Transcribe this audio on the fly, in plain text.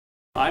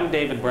I'm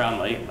David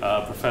Brownlee,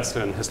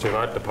 professor in the History of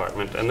Art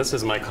department, and this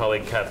is my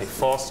colleague Kathy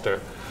Foster,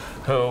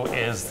 who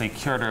is the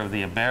curator of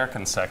the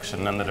American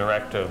section and the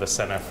director of the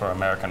Center for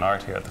American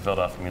Art here at the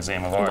Philadelphia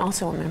Museum of Art. And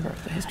also a member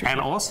of the History And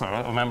also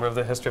a member of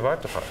the History of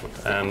Art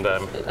department,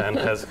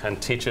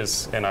 and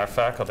teaches in our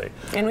faculty.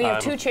 And we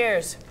have two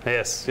chairs.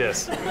 Yes,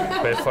 yes.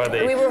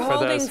 We were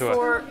holding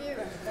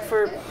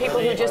for people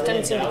who just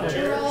didn't see it.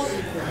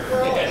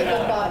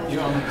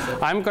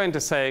 I'm going to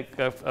say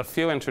a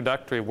few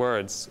introductory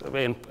words,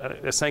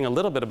 saying a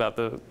little bit about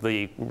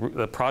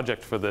the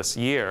project for this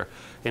year.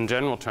 In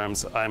general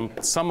terms, I'm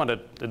somewhat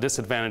at a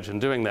disadvantage in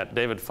doing that.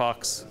 David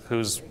Fox,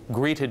 who's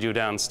greeted you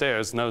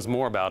downstairs, knows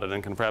more about it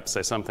and can perhaps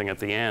say something at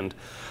the end,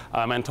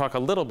 and talk a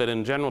little bit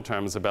in general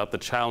terms about the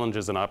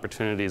challenges and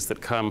opportunities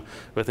that come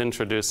with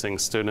introducing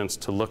students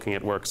to looking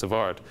at works of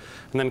art.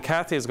 And then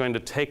Kathy is going to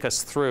take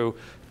us through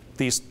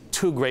these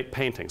two great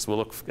paintings. We'll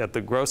look at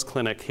the Gross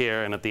Clinic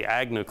here and at the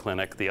Agnew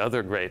Clinic, the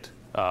other great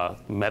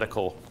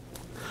medical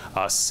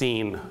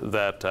scene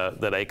that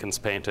Eakins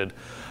painted,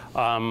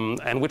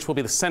 and which will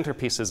be the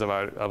centerpieces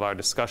of our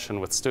discussion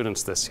with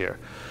students this year.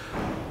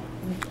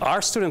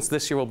 Our students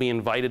this year will be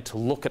invited to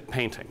look at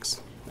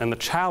paintings. And the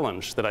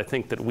challenge that I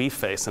think that we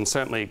face, and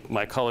certainly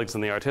my colleagues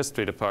in the art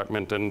history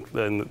department and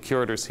the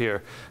curators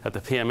here at the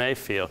PMA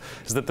feel,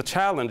 is that the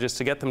challenge is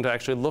to get them to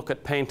actually look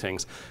at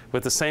paintings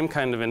with the same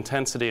kind of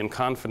intensity and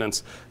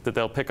confidence that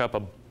they'll pick up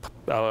a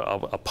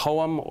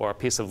poem or a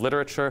piece of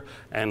literature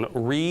and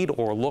read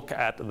or look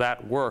at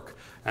that work,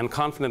 and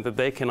confident that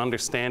they can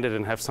understand it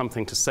and have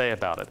something to say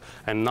about it,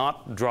 and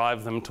not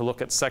drive them to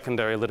look at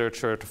secondary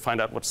literature to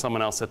find out what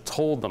someone else had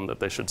told them that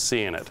they should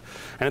see in it.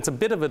 And it's a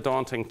bit of a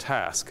daunting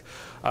task.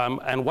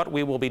 And what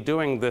we will be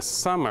doing this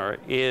summer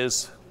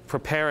is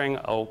preparing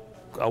a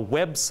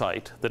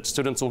website that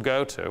students will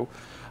go to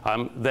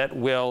that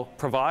will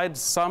provide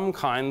some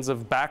kinds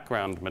of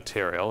background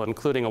material,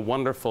 including a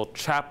wonderful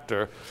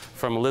chapter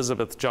from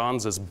Elizabeth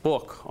Johns'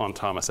 book on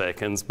Thomas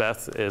Eakins.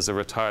 Beth is a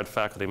retired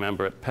faculty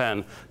member at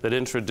Penn that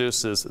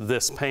introduces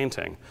this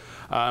painting,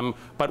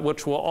 but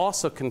which will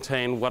also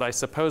contain what I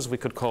suppose we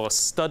could call a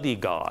study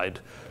guide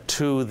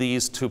to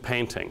these two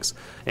paintings,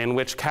 in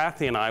which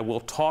Kathy and I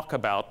will talk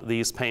about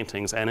these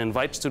paintings and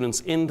invite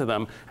students into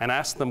them and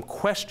ask them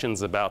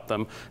questions about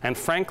them, and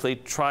frankly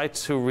try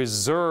to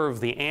reserve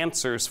the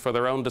answers for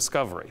their own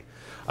discovery.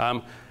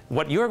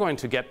 What you're going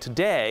to get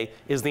today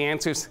is the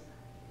answers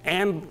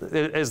and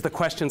is the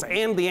questions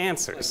and the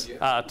answers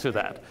to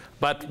that.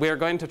 But we're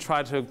going to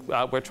try to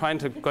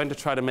going to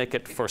try to make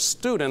it for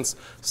students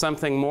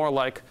something more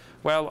like,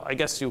 well, I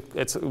guess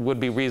it would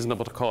be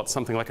reasonable to call it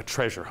something like a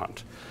treasure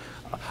hunt.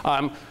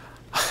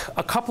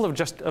 A couple of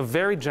just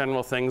very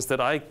general things that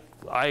I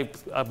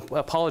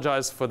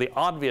apologize for the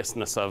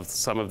obviousness of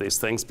some of these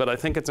things, but I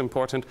think it's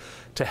important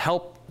to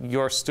help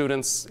your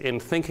students in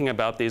thinking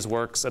about these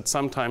works at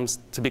sometimes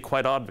to be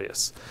quite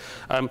obvious.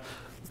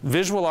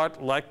 Visual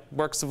art, like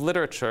works of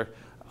literature,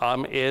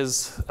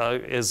 is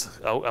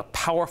a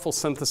powerful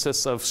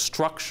synthesis of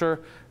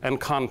structure and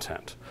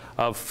content,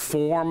 of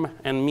form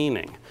and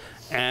meaning.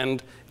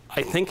 And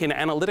I think in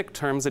analytic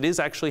terms, it is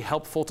actually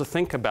helpful to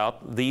think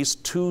about these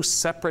two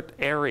separate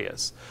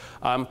areas.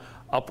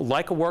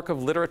 Like a work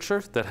of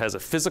literature that has a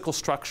physical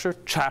structure,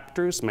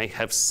 chapters may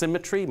have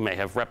symmetry, may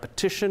have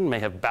repetition, may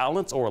have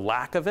balance or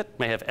lack of it,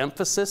 may have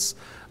emphasis,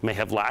 may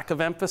have lack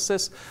of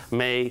emphasis,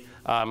 may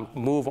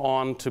move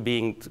on to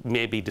being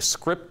maybe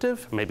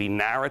descriptive, maybe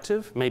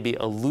narrative, maybe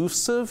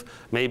elusive,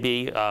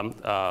 maybe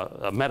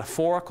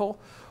metaphorical.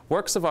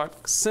 Works of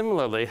art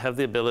similarly have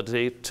the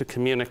ability to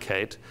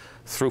communicate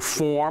through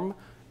form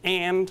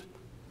and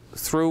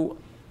through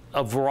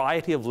a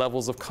variety of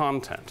levels of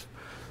content.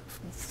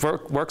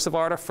 Works of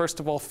art are,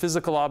 first of all,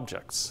 physical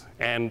objects,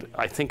 and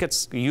I think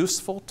it's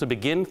useful to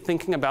begin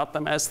thinking about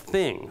them as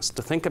things,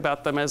 to think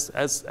about them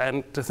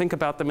and to think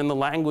about them in the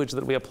language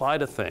that we apply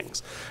to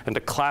things, and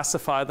to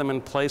classify them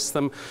and place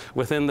them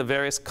within the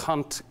various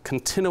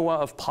continua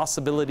of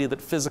possibility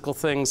that physical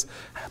things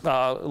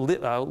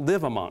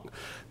live among.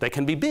 They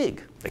can be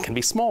big, they can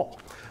be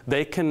small.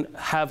 They can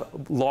have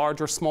large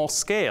or small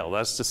scale.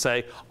 That's to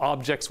say,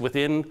 objects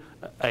within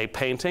a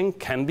painting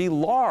can be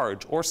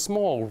large or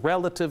small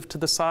relative to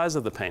the size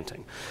of the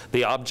painting.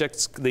 The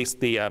objects,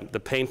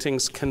 the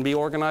paintings can be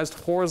organized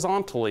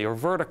horizontally or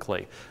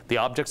vertically. The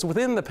objects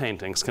within the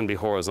paintings can be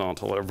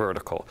horizontal or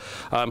vertical.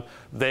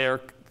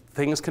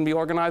 Things can be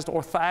organized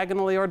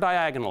orthogonally or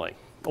diagonally,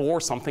 or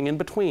something in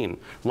between.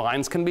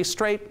 Lines can be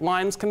straight,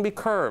 lines can be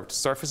curved,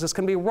 surfaces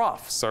can be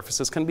rough,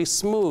 surfaces can be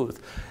smooth.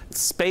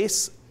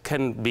 Space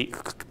can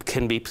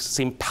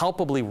seem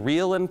palpably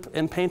real in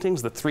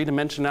paintings. The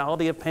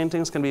three-dimensionality of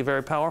paintings can be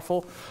very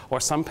powerful,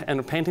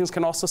 and paintings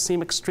can also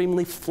seem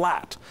extremely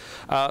flat.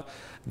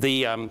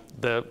 The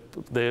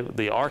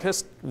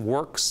artist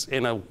works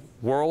in a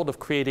world of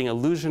creating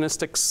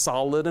illusionistic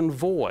solid and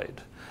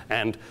void,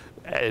 and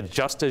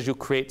just as you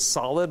create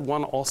solid,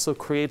 one also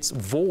creates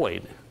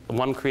void.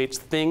 One creates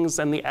things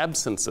and the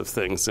absence of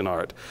things in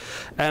art,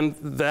 and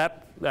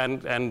that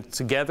and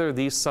together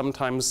these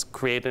sometimes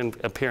create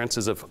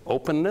appearances of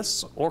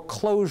openness or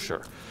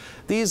closure.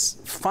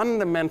 These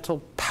fundamental,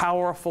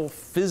 powerful,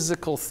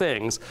 physical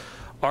things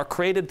are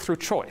created through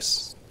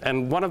choice.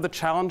 And one of the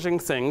challenging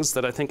things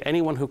that I think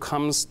anyone who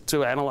comes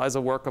to analyze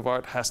a work of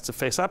art has to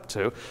face up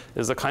to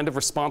is a kind of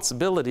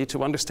responsibility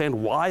to understand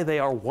why they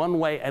are one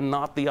way and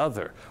not the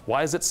other.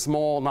 Why is it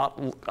small,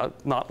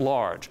 not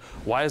large?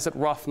 Why is it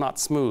rough, not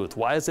smooth?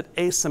 Why is it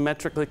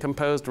asymmetrically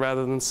composed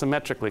rather than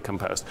symmetrically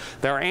composed?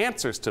 There are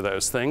answers to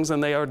those things,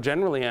 and they are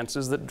generally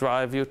answers that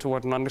drive you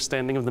toward an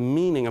understanding of the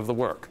meaning of the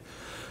work.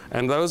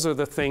 And those are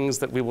the things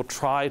that we will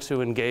try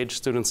to engage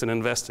students in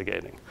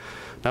investigating.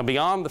 Now,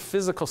 beyond the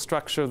physical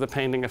structure of the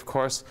painting, of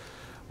course,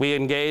 we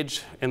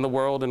engage in the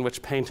world in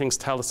which paintings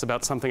tell us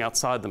about something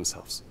outside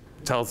themselves.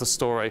 Tells the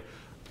story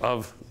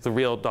of the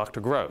real Dr.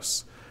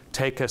 Gross.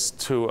 Take us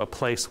to a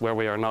place where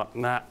we are not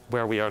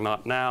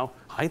now.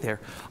 Hi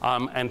there.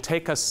 And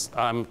take us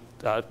to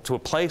a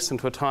place and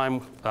to a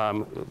time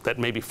that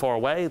may be far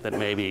away, that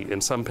may be,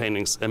 in some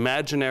paintings,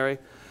 imaginary.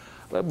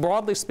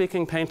 Broadly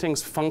speaking,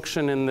 paintings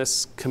function in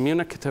this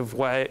communicative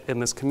way, in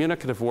this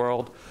communicative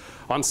world,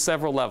 on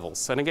several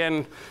levels. And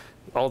again,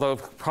 although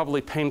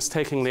probably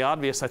painstakingly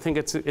obvious, I think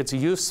it's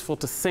useful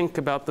to think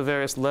about the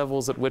various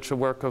levels at which a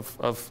work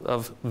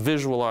of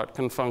visual art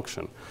can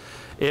function.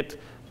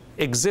 It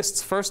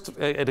exists first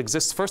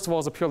of all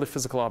as a purely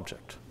physical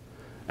object.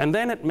 And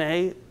then it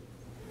may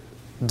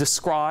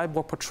describe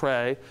or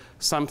portray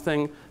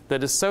something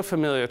that is so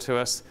familiar to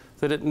us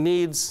that it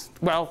needs,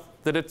 well,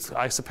 that it's,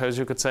 I suppose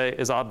you could say,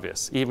 is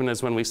obvious. Even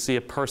as when we see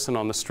a person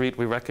on the street,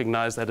 we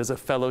recognize that as a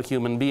fellow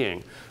human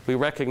being. We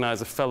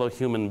recognize a fellow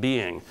human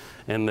being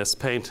in this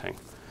painting.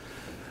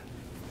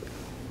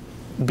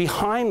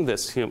 Behind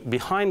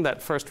that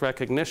first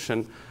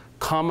recognition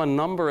come a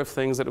number of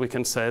things that we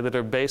can say that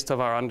are based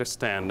on our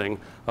understanding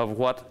of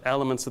what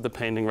elements of the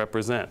painting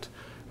represent.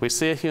 We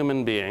see a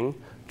human being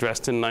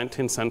dressed in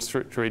 19th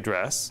century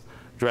dress,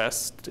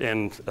 dressed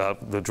in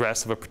the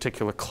dress of a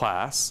particular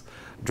class,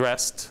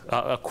 dressed,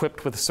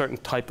 equipped with a certain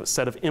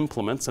set of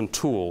implements and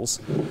tools,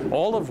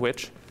 all of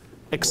which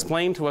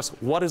explain to us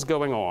what is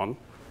going on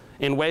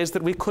in ways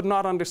that we could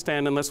not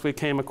understand unless we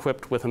came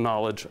equipped with a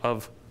knowledge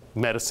of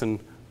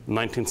medicine,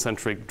 19th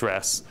century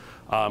dress,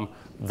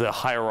 the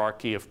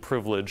hierarchy of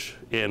privilege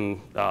in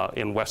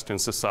Western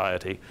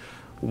society.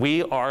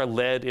 We are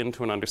led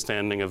into an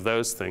understanding of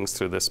those things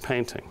through this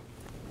painting.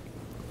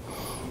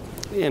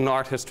 In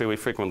art history, we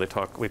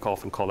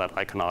often call that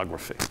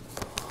iconography.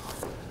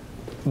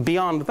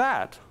 Beyond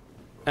that,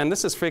 and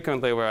this is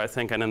frequently where I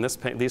think, and in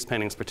these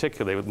paintings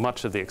particularly,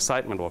 much of the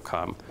excitement will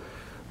come,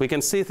 we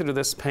can see through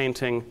this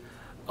painting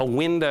a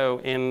window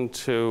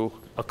into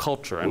a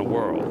culture and a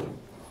world,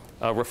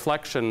 a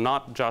reflection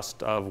not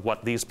just of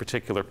what these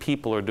particular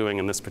people are doing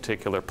in this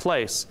particular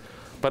place,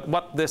 but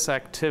what this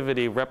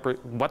activity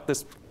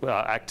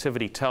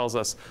tells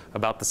us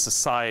about the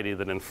society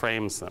that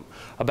enframes them,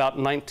 about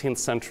 19th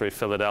century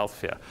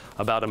Philadelphia,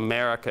 about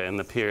America in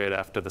the period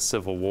after the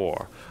Civil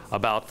War,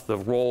 about the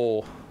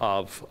role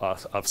of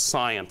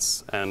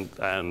science and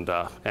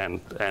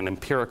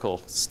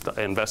empirical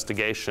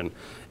investigation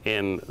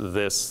in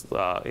this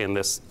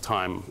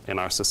time in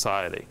our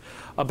society,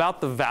 about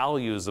the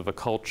values of a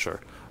culture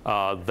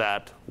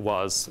that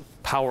was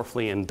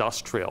powerfully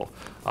industrial,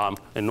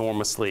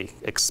 enormously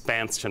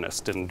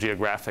expansionist in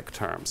geographic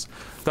terms.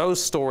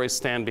 Those stories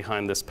stand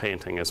behind this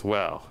painting as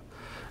well.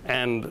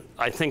 And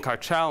I think our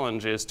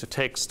challenge is to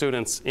take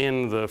students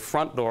in the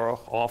front door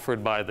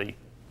offered by the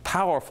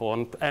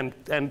powerful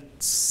and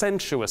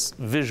sensuous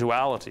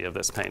visuality of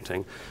this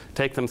painting,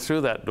 take them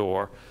through that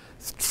door,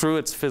 through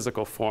its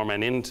physical form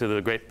and into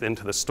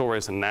the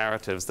stories and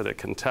narratives that it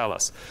can tell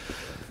us.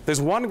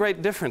 There's one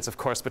great difference, of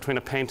course, between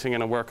a painting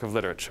and a work of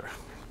literature.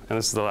 And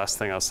this is the last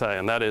thing I'll say,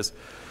 and that is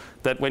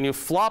that when you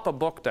flop a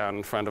book down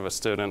in front of a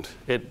student,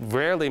 it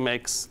rarely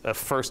makes a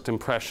first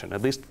impression,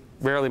 at least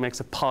rarely makes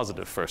a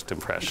positive first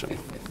impression.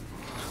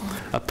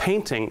 A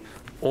painting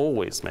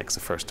always makes a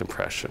first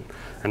impression,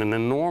 and an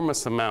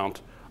enormous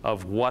amount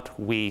of what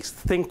we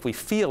think we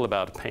feel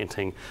about a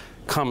painting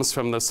comes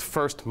from those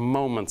first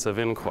moments of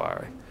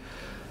inquiry.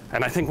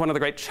 And I think one of the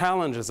great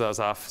challenges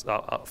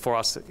for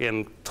us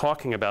in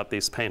talking about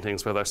these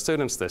paintings with our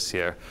students this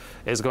year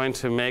is going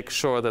to make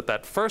sure that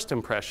that first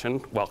impression,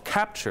 while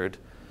captured,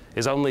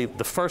 is only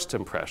the first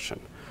impression,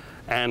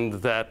 and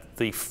that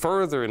the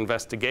further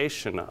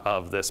investigation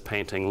of this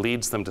painting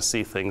leads them to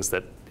see things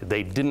that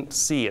they didn't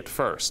see at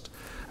first.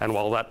 And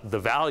while the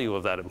value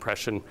of that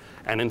impression,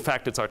 and in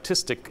fact its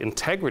artistic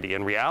integrity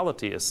and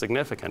reality is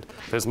significant,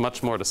 there's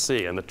much more to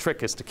see. And the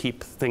trick is to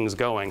keep things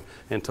going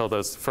until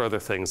those further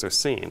things are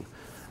seen.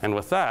 And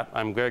with that,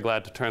 I'm very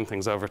glad to turn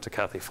things over to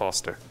Kathy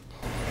Foster.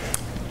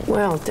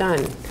 Well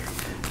done.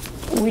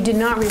 We did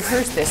not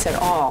rehearse this at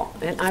all,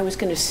 and I was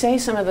going to say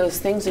some of those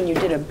things, and you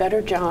did a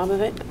better job of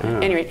it.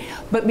 Anyway,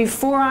 but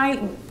before I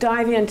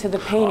dive into the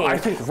painting, I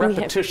think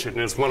repetition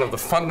is one of the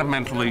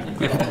fundamentally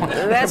important.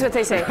 That's what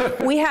they say.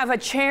 We have a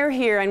chair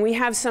here, and we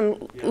have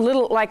some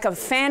little, like a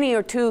fanny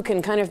or two,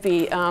 can kind of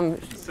be.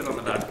 Sit on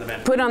the back of the bench.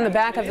 put on the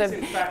back of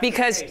the,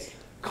 because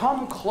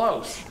come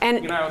close.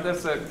 And you know,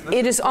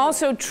 it is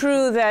also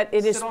true that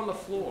it is on the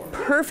floor.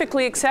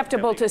 perfectly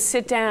acceptable to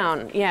sit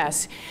down,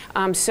 yes.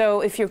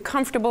 So if you're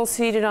comfortable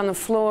seated on the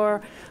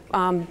floor,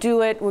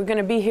 do it. We're going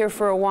to be here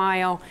for a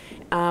while,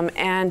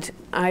 and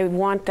I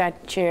want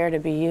that chair to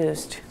be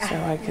used, so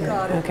I can,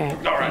 okay.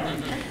 All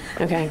right.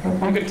 Okay.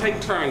 You can take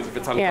turns if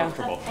it's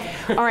uncomfortable.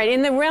 Yeah. All right,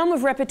 in the realm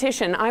of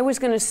repetition, I was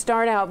going to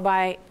start out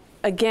by,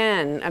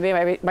 again,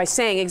 by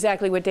saying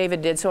exactly what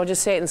David did, so I'll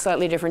just say it in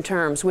slightly different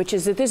terms, which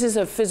is that this is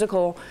a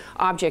physical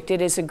object.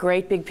 It is a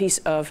great big piece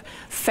of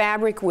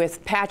fabric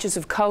with patches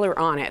of color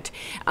on it,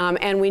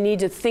 and we need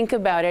to think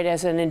about it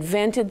as an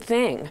invented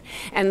thing.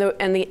 And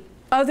the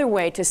other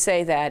way to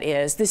say that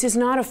is, this is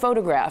not a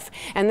photograph,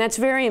 and that's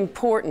very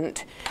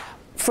important.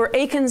 For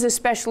Eakins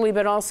especially,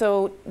 but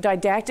also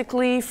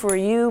didactically for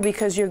you,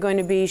 because you're going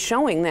to be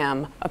showing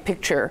them a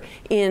picture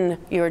in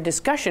your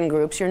discussion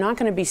groups. You're not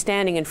going to be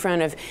standing in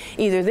front of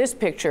either this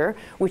picture,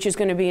 which is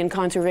going to be in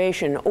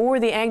conservation, or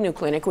the Agnew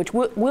Clinic, which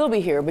will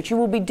be here, but you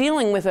will be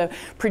dealing with a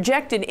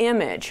projected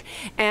image.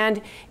 And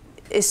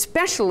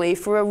especially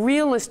for a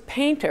realist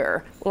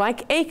painter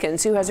like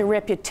Eakins, who has a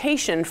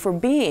reputation for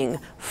being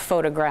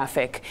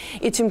photographic,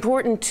 it's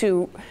important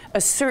to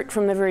assert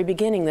from the very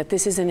beginning that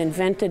this is an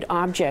invented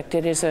object.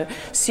 It is a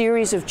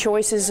series of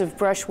choices of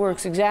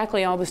brushworks,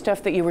 exactly all the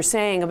stuff that you were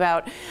saying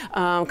about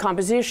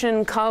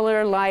composition,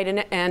 color, light,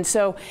 and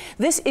so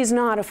this is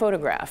not a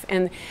photograph.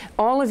 And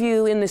all of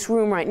you in this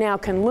room right now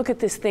can look at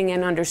this thing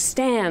and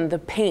understand the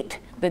paint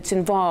that's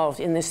involved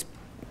in this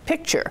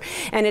picture.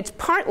 And it's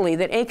partly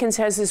that Eakins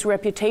has this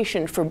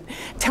reputation for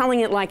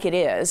telling it like it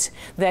is,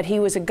 that he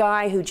was a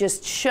guy who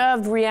just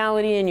shoved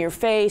reality in your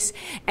face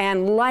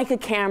and, like a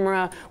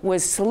camera,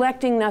 was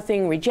selecting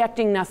nothing,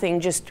 rejecting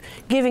nothing, just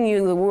giving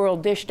you the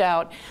world dished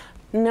out.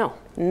 No,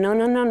 no,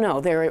 no, no,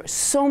 no. There are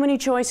so many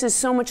choices,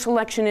 so much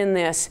selection in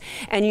this,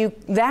 and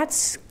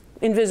that's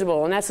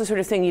invisible, and that's the sort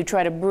of thing you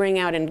try to bring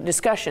out in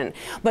discussion.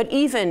 But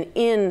even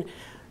in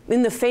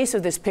the face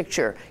of this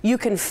picture, you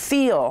can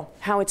feel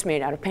how it's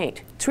made out of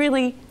paint.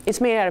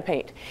 It's made out of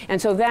paint. And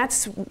so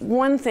that's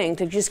one thing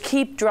to just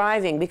keep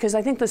driving, because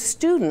I think the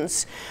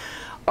students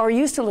are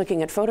used to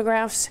looking at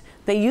photographs.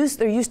 They're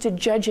used to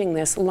judging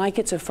this like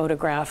it's a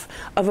photograph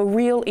of a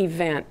real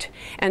event.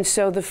 And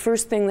so the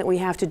first thing that we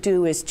have to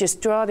do is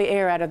just draw the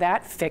air out of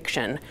that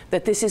fiction,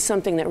 that this is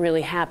something that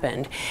really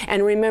happened.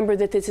 And remember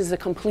that this is a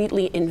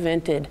completely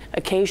invented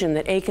occasion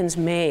that Eakins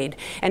made.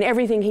 And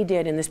everything he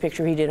did in this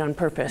picture, he did on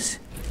purpose.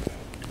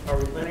 Are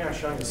we planning on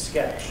showing the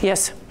sketch?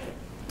 Yes.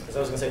 Because I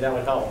was going to say that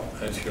would help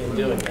in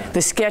doing that.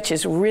 The sketch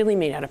is really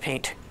made out of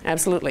paint,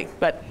 absolutely.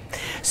 But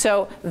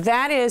so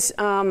that is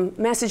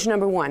message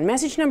number one.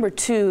 Message number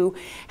two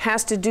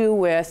has to do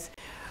with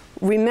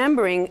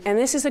remembering, and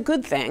this is a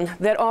good thing,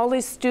 that all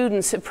these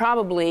students have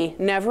probably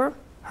never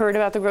heard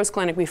about the Gross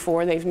Clinic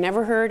before. They've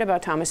never heard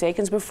about Thomas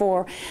Eakins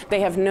before.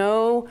 They have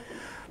no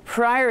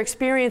prior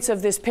experience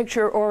of this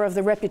picture or of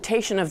the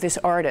reputation of this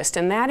artist.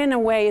 And that, in a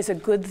way, is a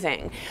good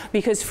thing.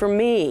 Because for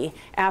me,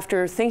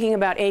 after thinking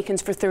about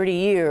Eakins for 30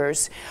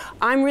 years,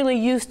 I'm really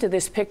used to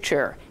this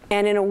picture.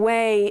 And in a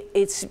way,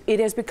 it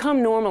has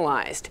become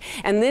normalized.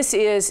 And this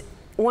is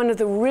one of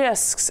the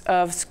risks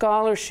of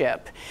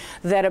scholarship,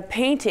 that a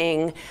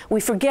painting, we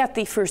forget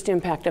the first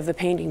impact of the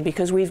painting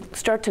because we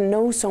start to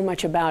know so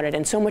much about it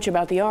and so much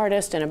about the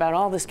artist and about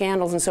all the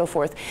scandals and so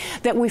forth,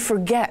 that we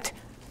forget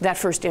that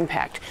first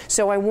impact.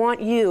 So I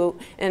want you,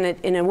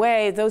 in a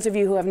way, those of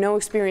you who have no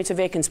experience of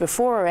Eakins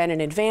before are at an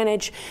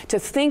advantage to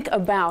think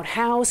about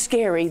how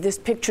scary this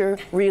picture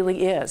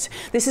really is.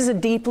 This is a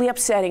deeply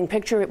upsetting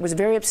picture. It was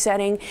very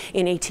upsetting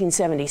in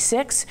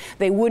 1876.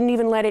 They wouldn't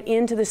even let it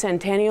into the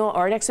Centennial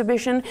Art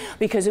Exhibition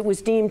because it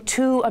was deemed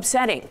too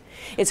upsetting.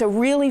 It's a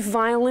really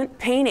violent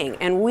painting,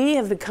 and we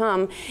have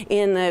become,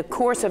 in the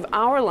course of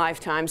our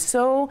lifetime,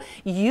 so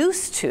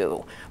used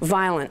to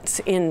violence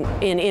in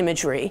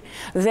imagery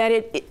that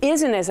it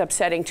isn't as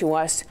upsetting to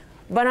us.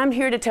 But I'm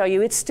here to tell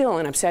you it's still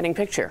an upsetting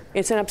picture.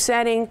 It's an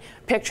upsetting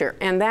picture,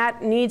 and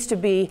that needs to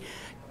be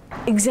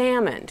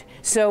examined.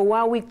 So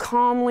while we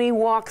calmly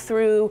walk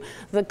through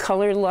the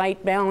color,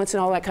 light, balance,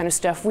 and all that kind of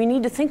stuff, we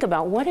need to think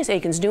about what is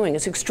Eakins doing.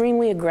 It's an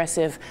extremely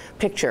aggressive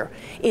picture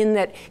in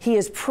that he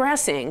is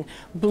pressing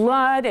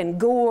blood and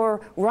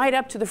gore right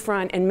up to the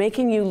front and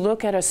making you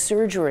look at a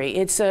surgery.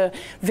 It's a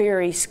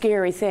very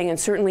scary thing, and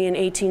certainly in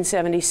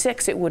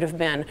 1876 it would have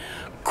been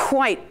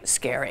quite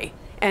scary.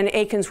 And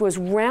Eakins was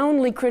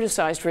roundly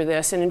criticized for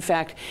this, and in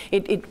fact,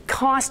 it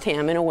cost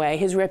him, in a way,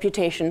 his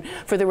reputation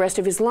for the rest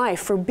of his life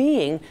for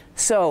being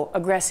so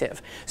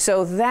aggressive.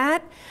 So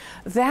that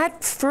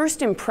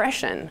first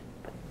impression,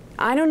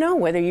 I don't know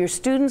whether your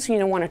students,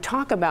 want to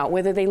talk about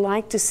whether they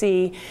like to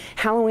see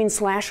Halloween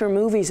slasher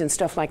movies and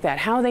stuff like that,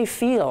 how they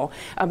feel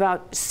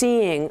about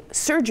seeing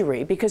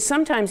surgery, because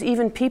sometimes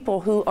even people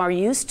who are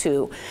used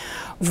to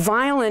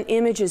violent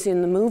images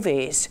in the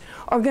movies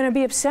are going to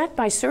be upset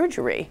by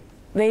surgery.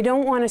 They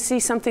don't want to see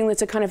something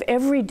that's a kind of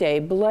everyday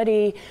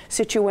bloody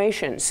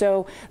situation.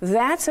 So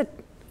that's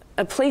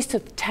a place to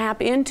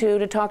tap into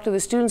to talk to the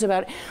students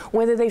about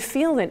whether they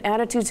feel that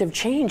attitudes have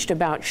changed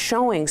about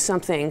showing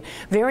something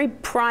very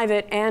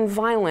private and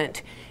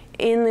violent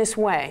in this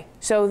way.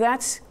 So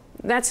that's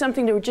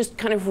something to just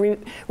kind of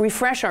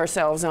refresh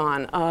ourselves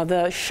on,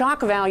 the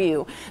shock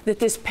value that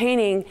this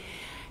painting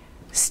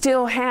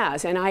still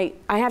has. And I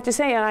have to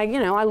say,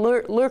 I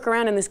lurk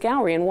around in this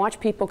gallery and watch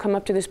people come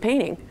up to this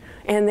painting,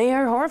 and they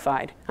are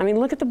horrified. I mean,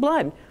 look at the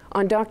blood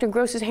on Dr.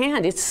 Gross's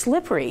hand. It's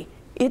slippery.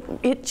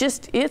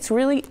 It's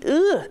really,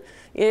 ugh.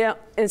 Yeah,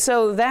 and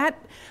so that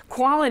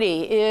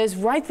quality is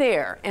right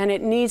there, and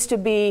it needs to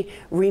be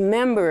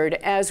remembered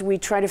as we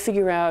try to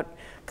figure out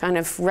kind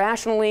of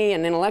rationally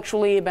and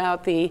intellectually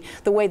about the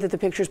way that the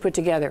picture is put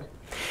together.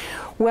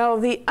 Well,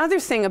 the other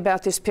thing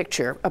about this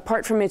picture,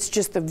 apart from it's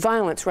just the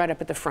violence right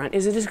up at the front,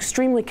 is it is an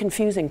extremely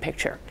confusing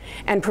picture,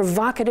 and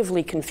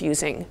provocatively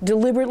confusing,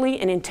 deliberately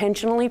and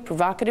intentionally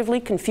provocatively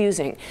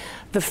confusing.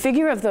 The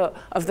figure of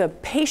the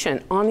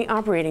patient on the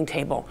operating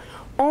table,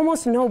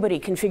 almost nobody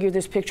can figure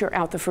this picture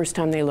out the first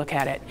time they look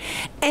at it.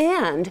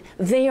 And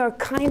they are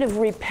kind of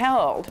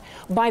repelled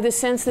by the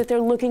sense that they're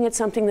looking at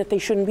something that they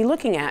shouldn't be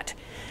looking at.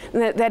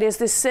 That is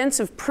this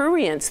sense of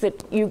prurience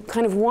that you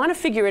kind of want to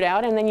figure it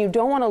out and then you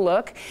don't want to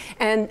look,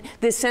 and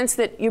this sense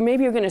that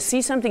maybe you're going to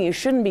see something you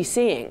shouldn't be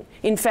seeing.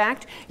 In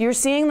fact, you're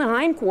seeing the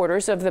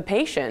hindquarters of the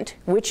patient,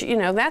 which,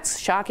 that's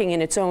shocking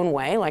in its own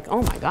way. Like,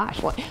 oh my gosh,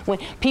 when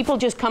people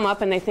just come up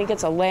and they think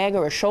it's a leg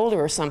or a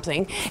shoulder or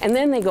something, and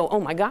then they go, oh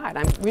my God,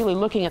 I'm really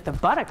looking at the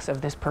buttocks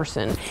of this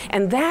person.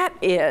 And that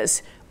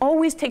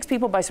always takes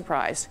people by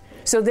surprise.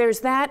 So there's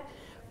that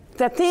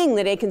thing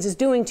that Eakins is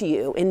doing to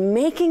you in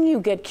making you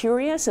get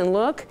curious and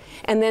look,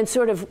 and then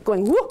sort of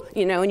going, whoo,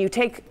 and you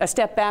take a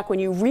step back when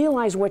you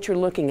realize what you're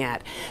looking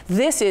at.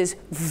 This is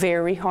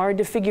very hard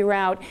to figure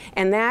out,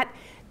 and that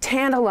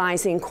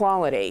tantalizing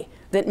quality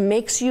that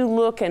makes you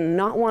look and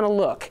not want to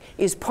look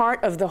is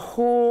part of the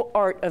whole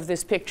art of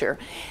this picture.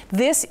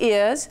 This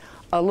is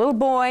a little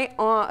boy,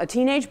 a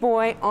teenage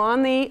boy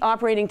on the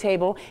operating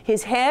table.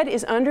 His head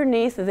is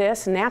underneath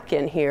this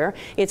napkin here.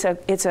 It's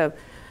a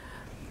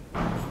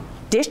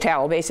dish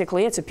towel,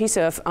 basically. It's a piece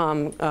of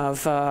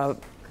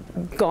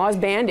gauze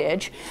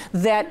bandage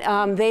that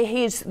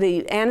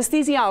the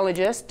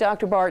anesthesiologist,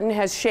 Dr. Barton,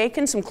 has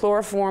shaken some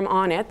chloroform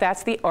on it.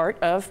 That's the art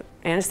of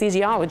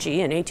anesthesiology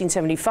in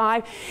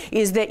 1875,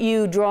 is that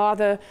you draw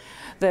the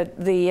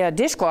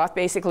dishcloth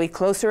basically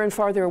closer and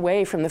farther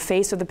away from the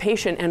face of the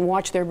patient and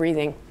watch their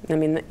breathing. I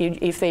mean,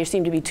 if they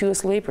seem to be too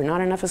asleep or not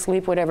enough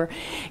asleep, whatever,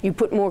 you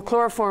put more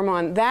chloroform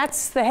on.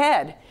 That's the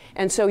head.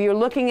 And so you're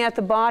looking at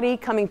the body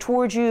coming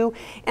towards you,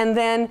 and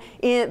then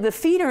the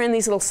feet are in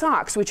these little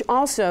socks, which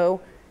also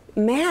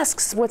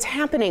masks what's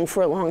happening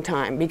for a long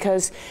time,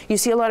 because you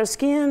see a lot of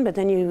skin, but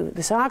then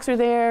the socks are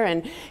there,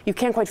 and you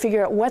can't quite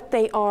figure out what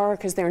they are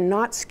because they're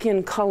not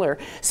skin color.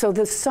 So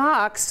the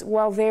socks,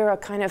 while they're a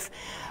kind of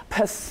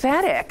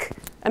pathetic,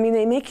 I mean,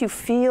 they make you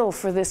feel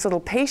for this little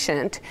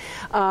patient.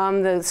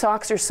 The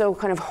socks are so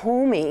kind of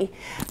homey.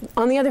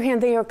 On the other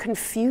hand, they are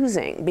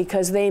confusing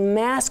because they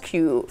mask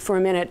you for a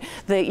minute,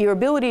 your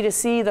ability to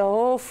see the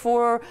whole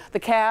the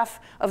calf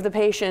of the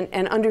patient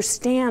and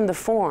understand the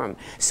form.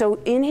 So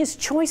in his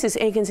choices,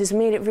 Eakins has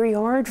made it very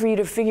hard for you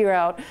to figure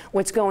out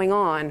what's going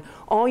on.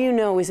 All you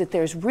know is that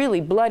there's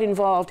really blood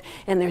involved,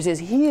 and there's this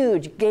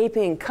huge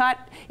gaping cut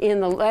in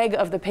the leg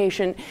of the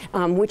patient,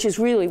 which is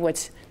really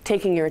what's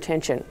taking your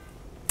attention.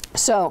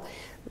 So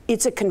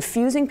it's a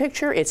confusing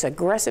picture, it's an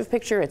aggressive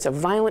picture, it's a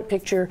violent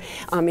picture,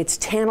 it's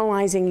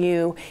tantalizing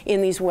you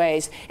in these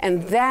ways,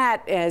 and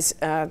that is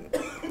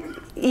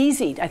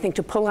easy, I think,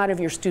 to pull out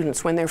of your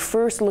students when they're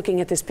first looking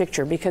at this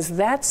picture, because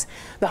that's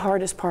the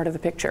hardest part of the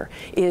picture,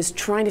 is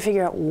trying to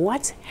figure out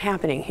what's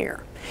happening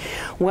here.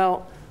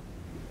 Well,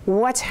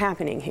 what's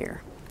happening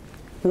here?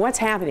 What's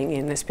happening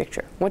in this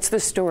picture? What's the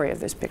story of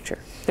this picture?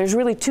 There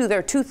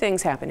are two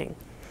things happening.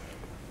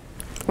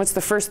 What's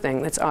the first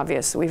thing that's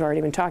obvious we've already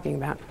been talking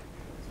about?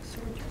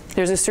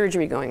 There's a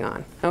surgery going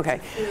on. Okay.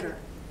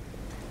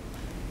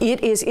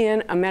 It is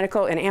in an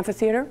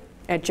amphitheater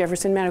at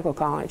Jefferson Medical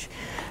College.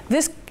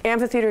 This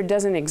amphitheater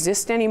doesn't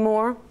exist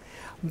anymore,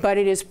 but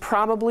it is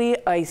probably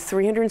a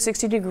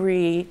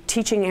 360-degree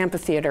teaching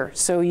amphitheater.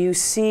 So you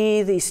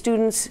see the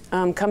students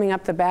coming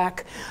up the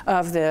back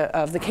of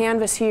the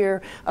canvas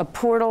here, a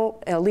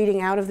portal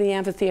leading out of the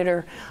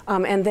amphitheater,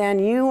 and then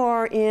you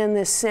are in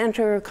the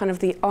center, kind of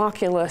the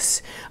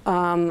oculus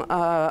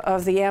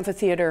of the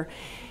amphitheater,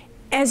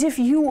 as if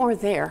you are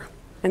there.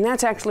 And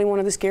that's actually one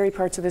of the scary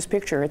parts of this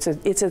picture. It's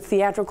a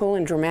theatrical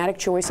and dramatic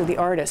choice of the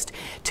artist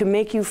to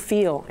make you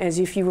feel as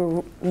if you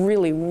were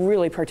really,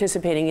 really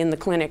participating in the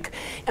clinic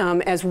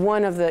as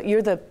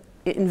you're the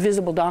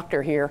invisible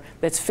doctor here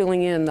that's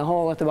filling in the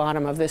hole at the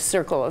bottom of this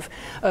circle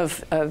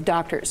of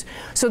doctors.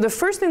 So the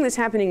first thing that's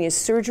happening is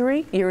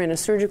surgery. You're in a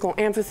surgical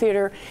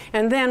amphitheater.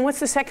 And then what's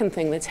the second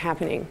thing that's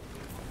happening?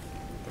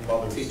 The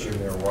mother's teaching,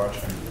 they're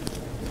watching.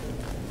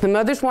 The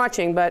mother's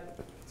watching, but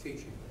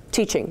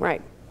teaching,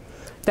 right.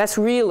 That's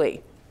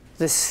really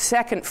the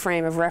second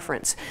frame of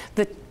reference.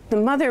 The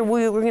mother,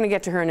 we're going to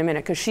get to her in a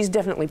minute because she's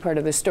definitely part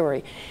of the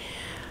story.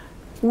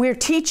 we're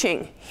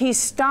teaching. He's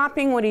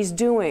stopping what he's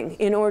doing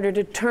in order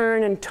to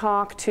turn and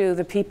talk to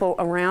the people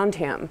around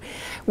him,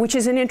 which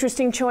is an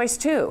interesting choice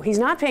too. He's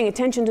not paying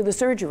attention to the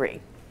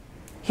surgery.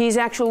 He's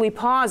actually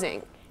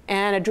pausing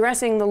and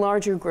addressing the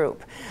larger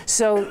group.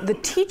 So the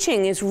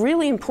teaching is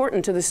really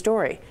important to the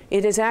story.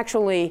 It is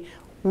actually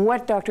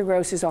what Dr.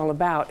 Gross is all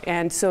about.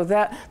 And so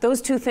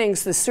those two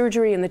things, the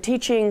surgery and the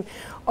teaching,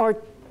 are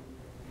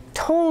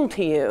told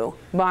to you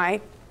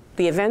by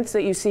the events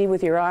that you see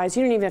with your eyes.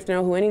 You don't even have to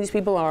know who any of these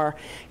people are.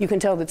 You can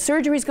tell that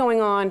surgery is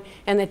going on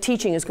and that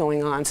teaching is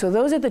going on. So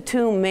those are the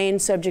two main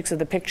subjects of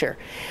the picture.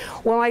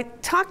 Well, I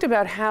talked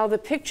about how the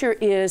picture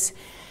is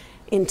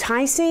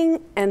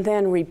enticing and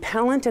then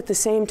repellent at the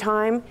same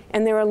time.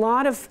 And there are a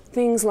lot of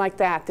things like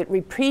that that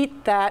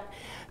repeat that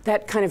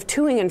kind of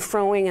toing and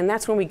froing, and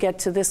that's when we get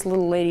to this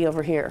little lady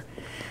over here.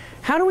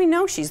 How do we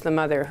know she's the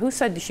mother? Who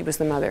said she was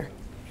the mother?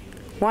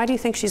 Why do you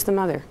think she's the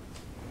mother?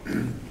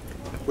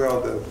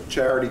 Well, the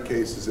charity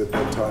cases at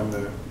that time,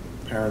 the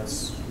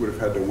parents would have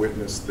had to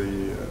witness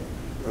the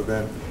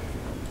event.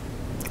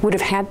 Would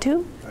have had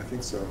to? I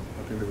think so.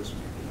 I think there was...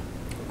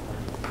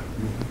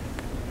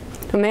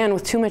 A man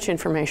with too much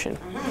information.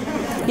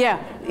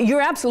 Yeah,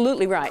 you're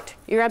absolutely right.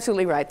 You're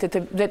absolutely right that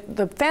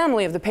the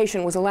family of the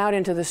patient was allowed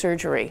into the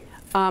surgery.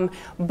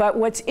 But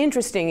what's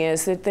interesting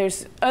is that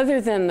there's,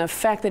 other than the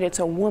fact that it's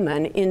a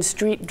woman in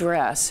street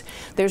dress,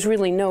 there's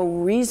really no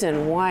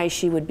reason why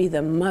she would be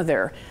the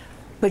mother.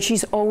 But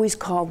she's always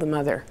called the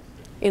mother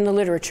in the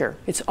literature.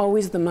 It's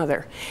always the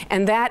mother.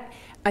 And that,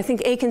 I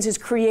think Eakins is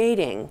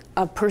creating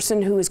a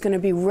person who is going to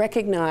be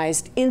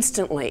recognized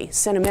instantly,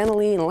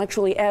 sentimentally,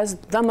 intellectually, as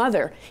the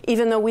mother,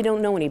 even though we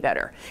don't know any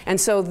better. And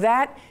so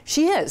that,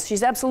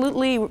 she's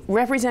absolutely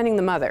representing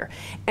the mother.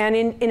 And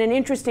in an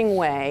interesting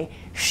way,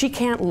 she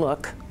can't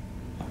look.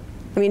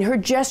 I mean, her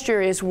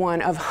gesture is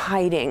one of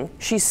hiding.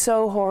 She's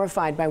so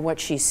horrified by what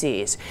she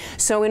sees.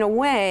 So in a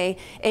way,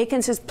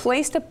 Eakins has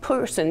placed a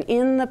person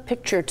in the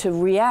picture to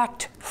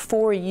react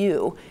for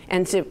you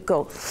and to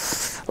go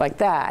like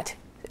that.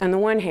 On the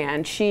one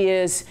hand, she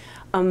is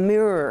a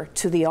mirror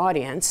to the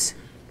audience.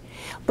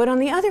 But on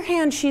the other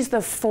hand, she's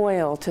the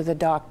foil to the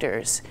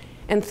doctors.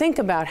 And think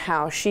about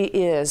how she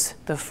is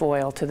the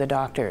foil to the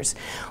doctors.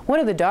 What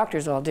are the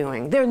doctors all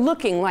doing? They're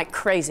looking like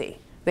crazy.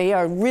 They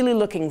are really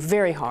looking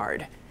very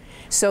hard.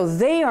 So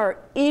they are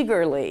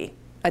eagerly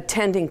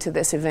attending to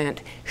this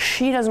event.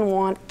 She doesn't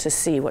want to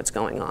see what's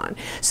going on.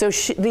 So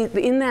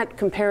in that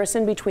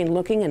comparison between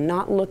looking and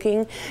not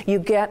looking, you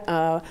get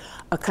a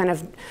kind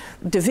of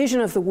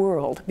division of the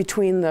world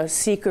between the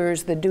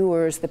seekers, the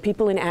doers, the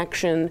people in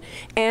action,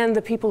 and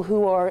the people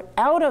who are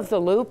out of the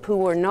loop,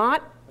 who are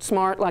not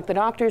smart like the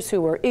doctors,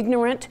 who are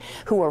ignorant,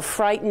 who are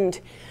frightened.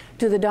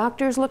 Do the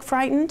doctors look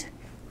frightened?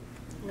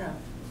 No.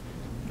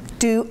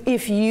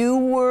 If you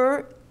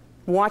were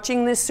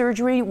watching this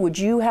surgery, would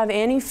you have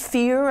any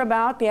fear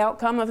about the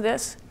outcome of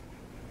this?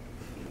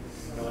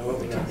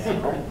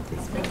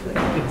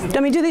 I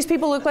mean, do these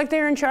people look like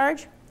they're in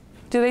charge?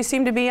 Do they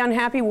seem to be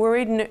unhappy,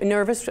 worried,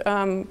 nervous,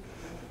 in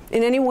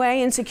any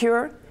way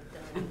insecure?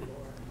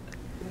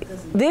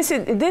 This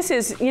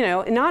is, you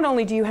know, not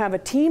only do you have a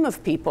team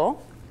of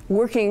people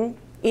working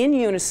in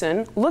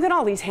unison, look at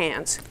all these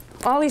hands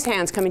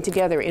coming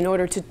together in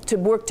order to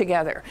work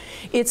together.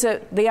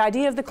 The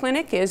idea of the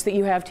clinic is that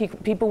you have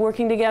people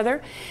working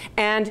together,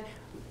 and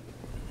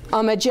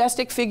a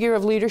majestic figure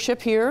of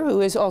leadership here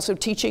who is also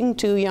teaching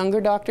to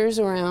younger doctors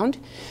around.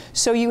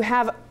 So you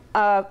have,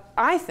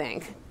 I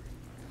think,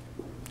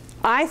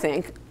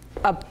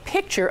 a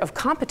picture of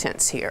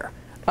competence here,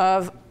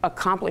 of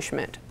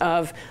accomplishment,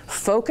 of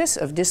focus,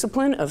 of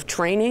discipline, of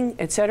training,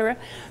 etc.,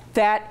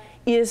 that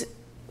is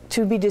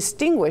to be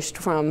distinguished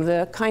from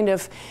the kind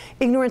of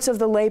ignorance of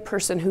the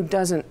layperson who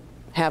doesn't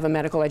have a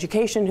medical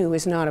education, who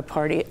is not a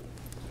party.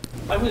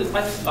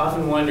 I've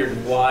often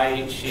wondered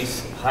why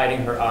she's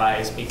hiding her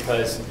eyes,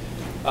 because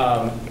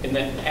in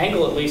the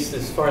angle, at least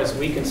as far as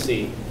we can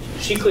see,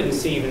 she couldn't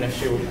see even if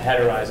she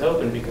had her eyes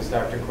open, because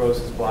Dr. Gross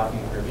is blocking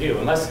her view,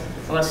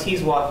 unless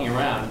he's walking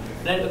around.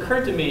 And it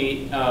occurred to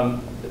me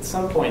at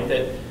some point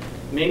that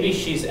maybe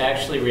she's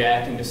actually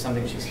reacting to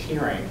something she's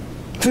hearing.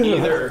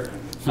 Either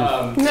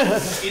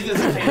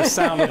the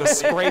sound of the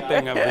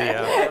scraping of the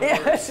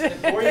yes.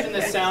 Or even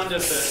the sound of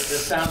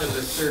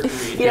the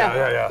surgery.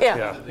 Yeah.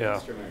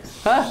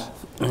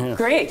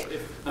 Great.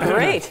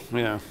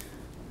 Yeah.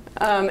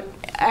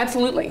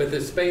 Absolutely. But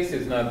the space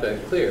is not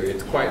that clear.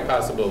 It's quite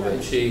possible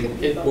that she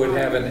would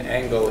have an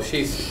angle.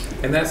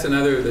 And that's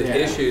another of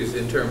the issues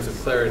in terms of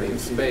clarity of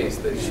space,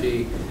 that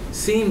she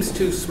seems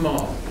too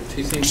small.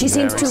 She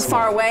seems too small.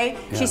 far away.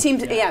 Yeah. She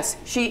seems, yes,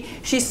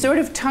 she's sort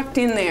of tucked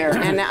in there.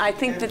 And I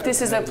think that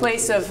this is a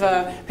place of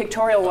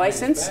pictorial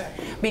license,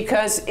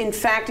 because in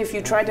fact, if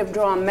you try to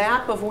draw a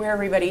map of where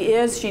everybody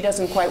is, she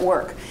doesn't quite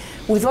work.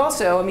 We've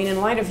also, I mean, in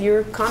light of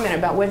your comment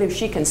about whether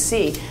she can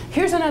see,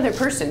 here's another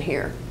person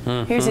here.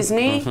 Here's his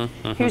knee,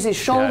 here's his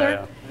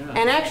shoulder,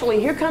 and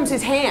actually here comes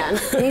his hand.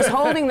 He's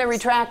holding the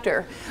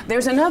retractor.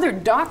 There's another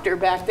doctor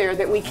back there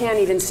that we can't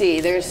even see.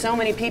 There's so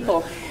many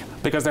people.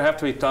 Because there have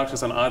to be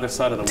doctors on either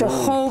side of the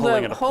wound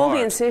pulling it apart. To hold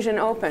the incision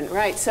open,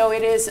 right. So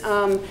it is,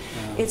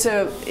 it's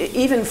a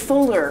even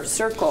fuller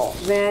circle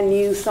than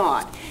you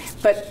thought.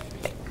 But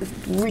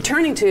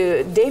returning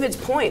to David's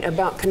point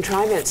about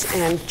contrivance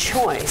and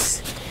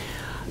choice,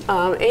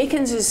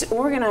 Eakins has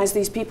organized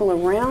these people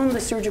around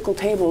the surgical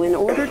table in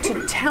order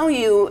to tell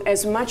you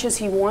as much as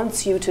he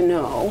wants you to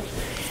know.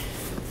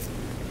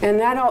 And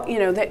that all, you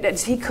know,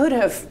 that he could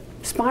have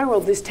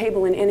spiraled this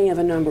table in any of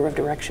a number of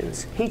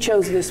directions. He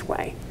chose this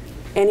way.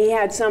 And he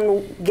had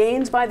some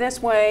gains by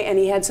this way, and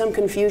he had some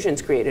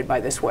confusions created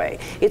by this way.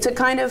 It's a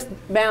kind of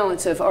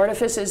balance of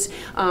artifices,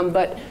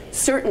 but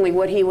certainly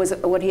what he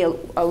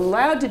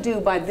allowed to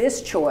do by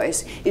this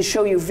choice is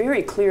show you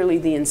very clearly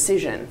the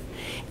incision.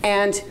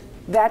 And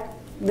that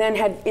then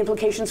had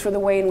implications for the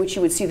way in which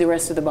you would see the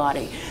rest of the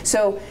body.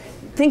 So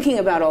thinking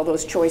about all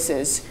those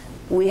choices,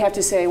 we have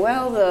to say,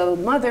 well, the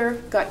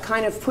mother got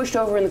kind of pushed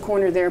over in the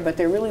corner there, but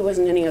there really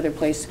wasn't any other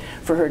place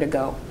for her to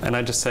go. And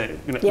I just say,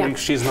 you know,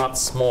 she's not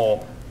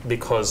small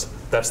because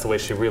that's the way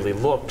she really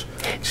looked.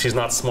 She's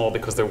not small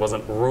because there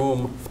wasn't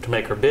room to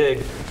make her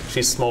big.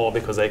 She's small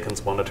because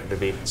Eakins wanted her to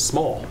be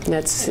small.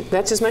 That's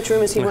as much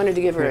room as he wanted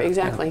to give her,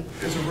 exactly.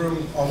 There's a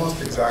room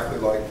almost exactly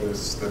like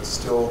this that's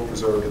still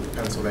preserved at the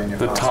Pennsylvania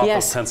Hospital. The top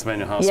of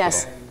Pennsylvania Hospital.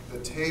 Yes. And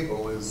the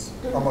table is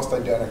almost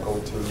identical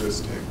to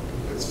this table.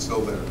 It's still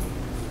there.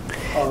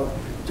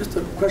 Just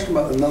a question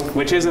about the note.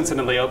 Which is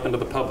incidentally open to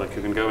the public.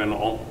 You can go in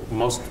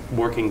most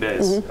working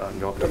days.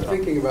 Go up to the I'm top.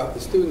 thinking about the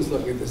students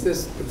looking at this.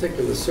 This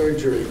particular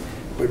surgery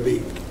would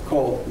be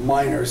called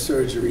minor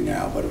surgery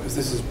now, but because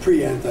this is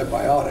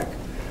pre-antibiotic.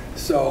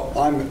 So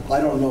I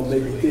don't know,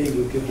 maybe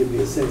David could give me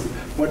a sense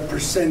of what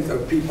 %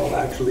 of people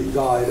actually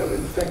died of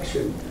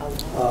infection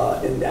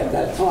at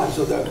that time.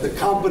 So the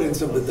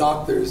competence of the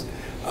doctors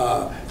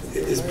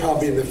is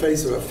probably in the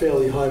face of a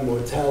fairly high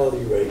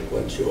mortality rate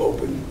once you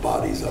open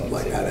bodies up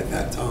like that at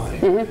that time.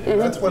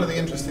 That's one of the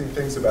interesting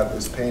things about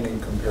this painting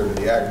compared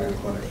to the Agnew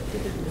Clinic,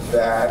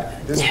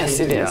 that this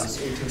painting is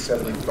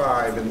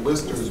 1875, and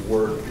Lister's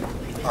work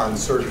on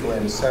surgical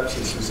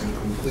antisepsis is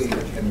incomplete,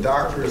 and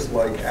doctors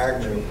like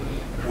Agnew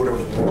would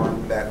have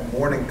worn that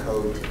morning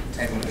coat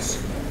and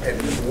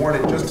worn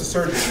it just to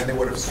surgery, and then they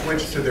would have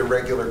switched to their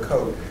regular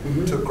coat.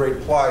 Took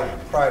great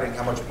pride in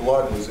how much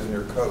blood was in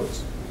their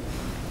coats.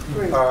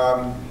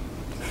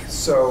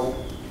 So,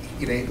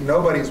 you know,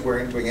 nobody's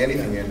doing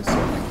anything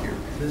antiseptic here.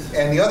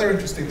 And the other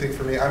interesting thing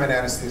for me, I'm an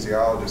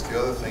anesthesiologist, the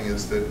other thing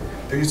is that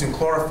they're using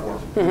chloroform,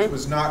 which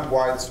was not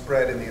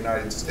widespread in the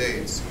United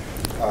States,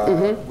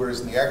 whereas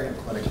in the Agnew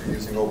Clinic they're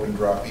using open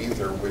drop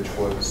ether, which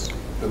was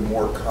the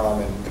more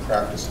common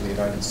practice in the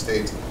United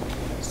States.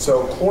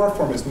 So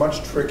chloroform is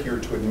much trickier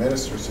to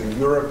administer. So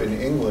Europe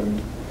and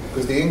England,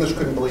 because the English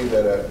couldn't believe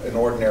that an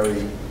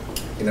ordinary,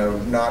 you know,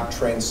 not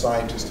trained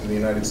scientist in the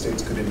United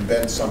States could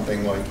invent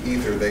something like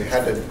ether. They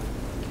had to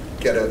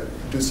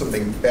do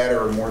something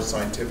better and more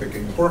scientific.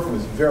 And chloroform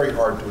is very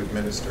hard to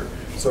administer,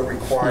 so it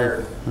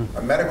required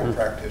a medical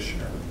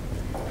practitioner.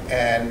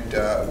 And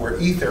where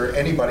ether,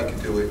 anybody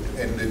could do it.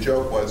 And the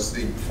joke was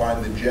they'd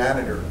find the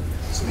janitor.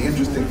 So the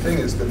interesting thing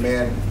is the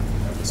man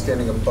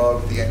standing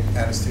above the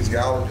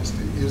anesthesiologist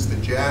is the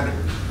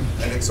janitor,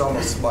 and it's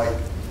almost like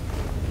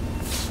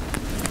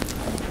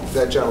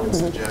that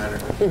gentleman's the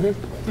janitor.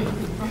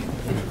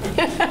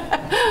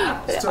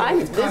 So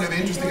it's kind of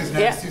interesting as an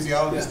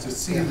anesthesiologist to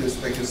see this,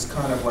 because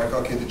kind of like,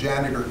 okay, the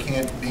janitor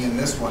can't be in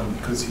this one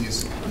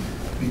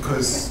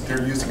because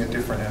they're using a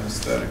different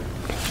anesthetic.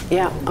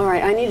 Yeah, all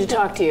right, I need to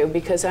talk to you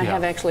because I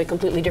have actually a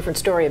completely different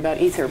story about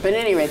ether. But at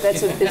any rate,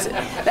 that's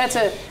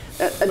an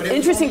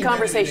interesting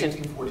conversation.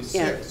 In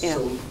 1846,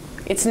 so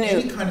it's new.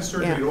 Any kind of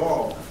surgery at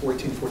all before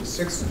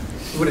 1846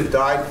 would have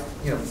died,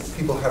 you know,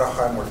 people had a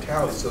high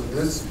mortality. So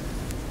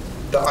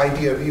the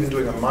idea of even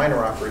doing a minor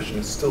operation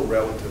is still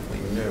relatively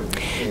new.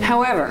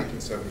 However,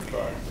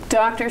 1875.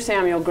 Dr.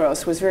 Samuel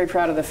Gross was very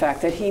proud of the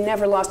fact that he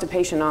never lost a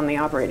patient on the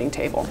operating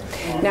table.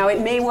 Now,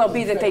 it may well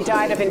be that they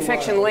died of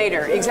infection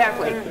later,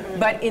 exactly.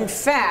 But in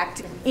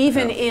fact,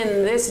 even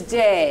in this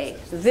day,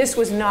 this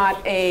was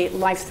not a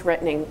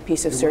life-threatening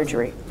piece of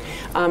surgery.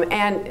 But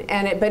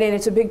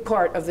it's a big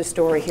part of the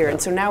story here.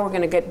 And so now we're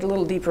going to get a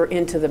little deeper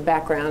into the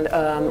background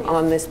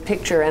on this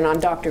picture and on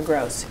Dr.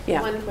 Gross.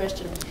 Yeah. One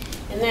question,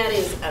 and that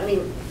is, I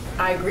mean,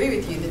 I agree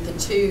with you that the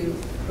two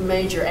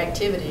major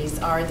activities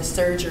are the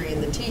surgery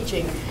and the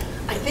teaching.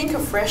 I think a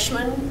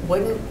freshman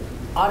wouldn't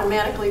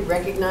automatically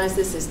recognize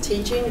this as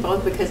teaching,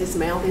 both because his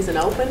mouth isn't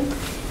open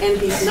and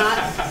he's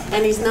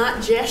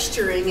not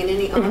gesturing in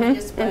any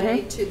obvious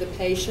way to the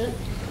patient.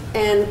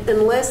 And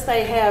unless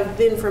they have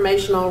the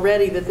information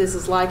already that this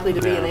is likely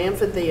to be an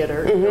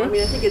amphitheater, I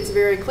mean, I think it's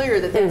very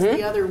clear that that's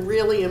the other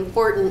really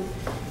important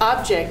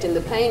object in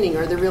the painting,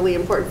 or the really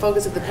important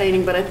focus of the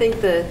painting. But I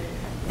think the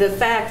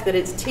fact that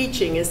it's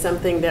teaching is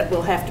something that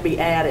will have to be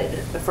added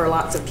for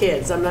lots of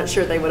kids. I'm not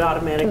sure they would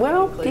automatically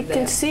include that. You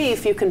can see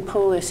if you can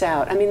pull this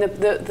out. I mean,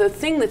 the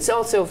thing that's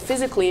also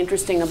physically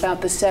interesting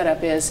about the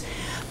setup is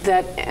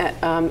that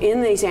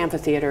in these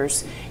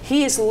amphitheaters,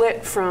 he is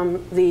lit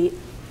from the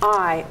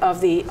eye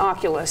of the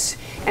oculus.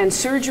 And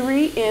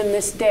surgery in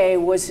this day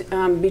was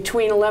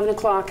between 11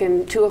 o'clock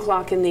and 2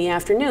 o'clock in the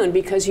afternoon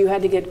because you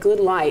had to get good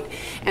light.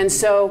 And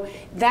so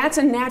that's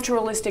a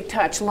naturalistic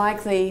touch,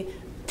 like the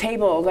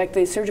table, like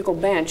the surgical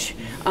bench,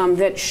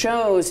 that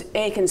shows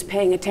Eakins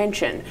paying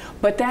attention.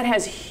 But that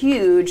has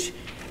huge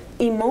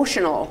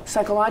emotional,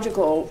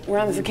 psychological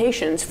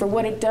ramifications for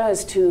what it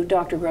does to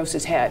Dr.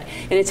 Gross's head.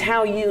 And it's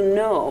how you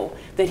know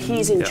that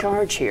he's in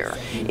charge here,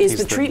 is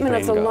the treatment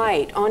of the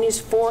light on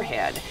his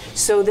forehead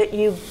so that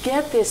you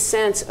get this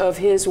sense of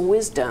his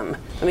wisdom,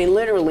 I mean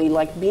literally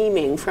like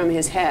beaming from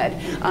his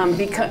head,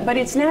 but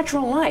it's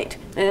natural light.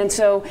 And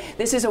so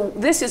this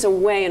is a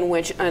way in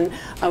which a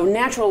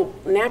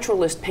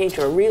naturalist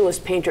painter, a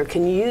realist painter,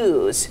 can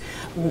use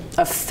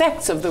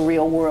effects of the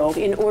real world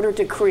in order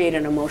to create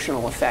an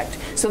emotional effect.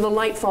 So the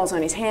light falls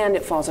on his hand,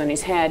 it falls on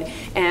his head,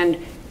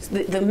 and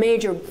the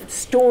major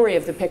story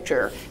of the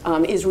picture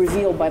is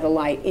revealed by the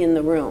light in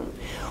the room.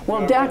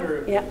 Well, in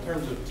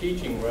terms of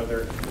teaching,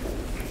 whether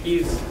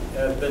he's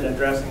been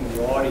addressing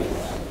the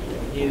audience.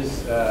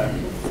 He's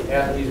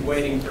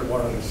waiting for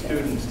one of the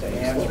students to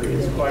answer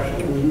his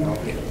question.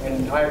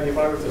 And if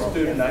I was a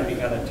student, I'd be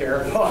kind of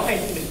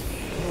terrified.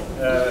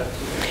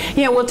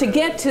 Yeah, well, to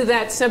get to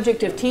that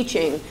subject of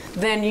teaching,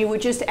 then you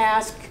would just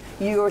ask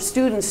your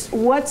students,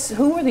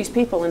 who are these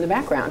people in the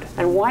background,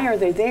 and why are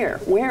they there?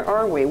 Where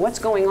are we? What's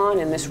going on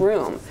in this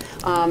room?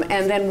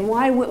 And then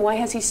why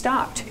has he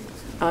stopped?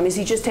 Is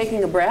he just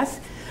taking a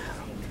breath?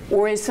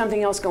 Or is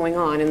something else going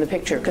on in the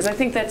picture? Because I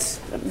think that's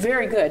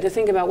very good to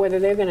think about whether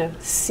they're going to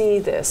see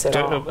this at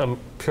all. A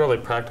purely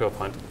practical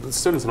point. The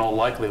students in all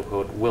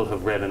likelihood will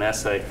have read an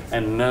essay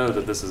and know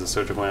that this is a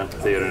surgical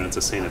amphitheater and it's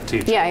a scene of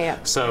teaching. Yeah,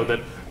 yeah. So that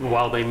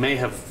while they may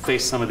have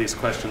faced some of these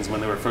questions when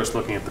they were first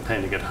looking at the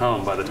painting at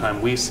home, by the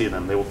time we see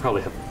them, they will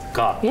probably have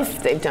got them.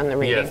 If they've done the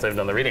reading. Yeah, if they've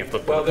done the reading.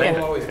 Well, there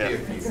will always be a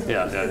few.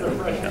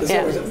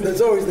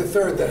 There's always the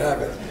third that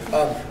happens.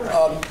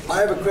 I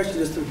have a question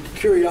just of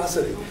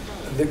curiosity.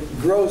 The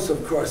gross,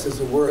 of course,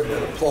 is a word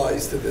that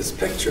applies to this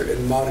picture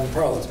in modern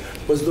parlance.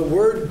 Was the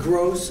word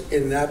gross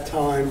in that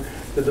time,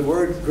 did the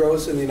word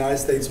gross in the United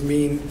States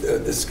mean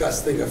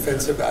disgusting,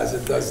 offensive as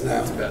it does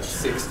now? It's about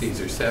 60s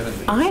or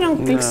 70s. I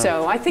don't think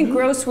so. I think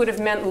gross would have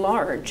meant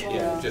large.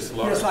 Yeah, just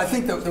large. Yes, I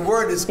think the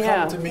word has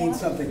come to mean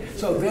something.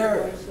 So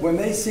when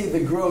they see the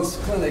gross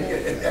clinic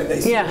and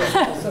they see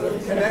that sort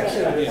of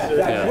connection,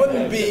 that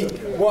wouldn't be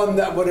one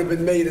that would have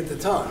been made at the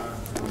time.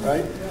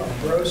 Right?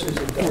 Gross is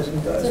a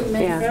dozen.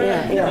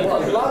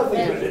 Well, a lot of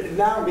things it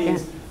now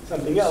means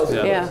something else.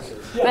 Yeah.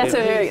 That's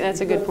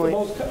a good point.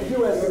 If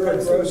you ask the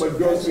question what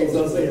gross means,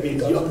 they'll say it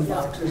means young.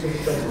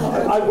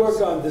 I work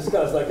on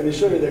disgust. I can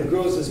assure you that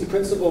gross's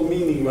principal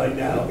meaning right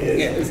now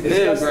is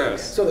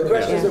gross. So the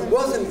question is, it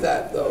wasn't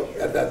that though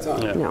at that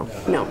time.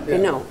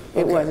 No,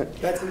 it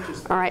wasn't. That's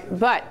interesting. All right,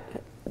 but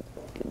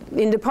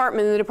in the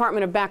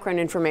Department of Background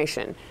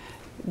Information,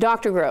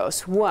 Dr.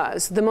 Gross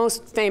was the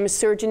most famous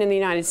surgeon in the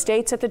United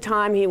States at the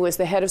time. He was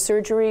the head of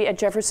surgery at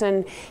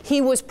Jefferson.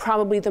 He was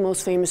probably the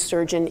most famous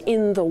surgeon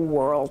in the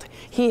world.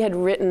 He had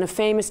written a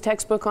famous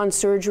textbook on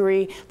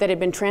surgery that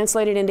had been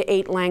translated into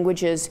 8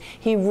 languages.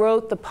 He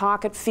wrote the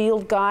pocket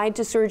field guide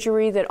to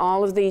surgery that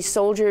all of the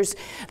soldiers,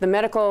 the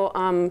medical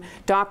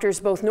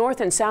doctors, both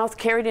North and South,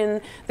 carried in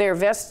their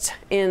vests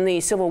in the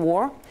Civil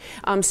War.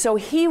 So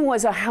he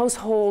was a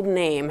household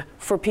name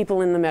for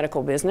people in the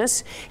medical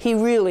business. He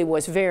really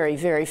was very,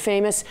 very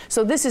famous.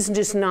 So this is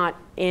just not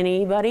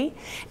anybody.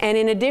 And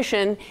in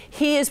addition,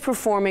 he is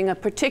performing a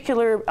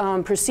particular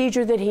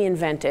procedure that he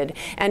invented.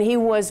 And he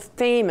was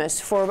famous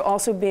for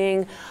also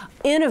being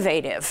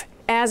innovative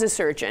as a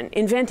surgeon,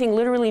 inventing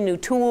literally new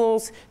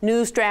tools,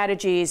 new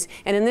strategies,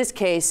 and in this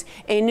case,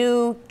 a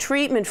new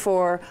treatment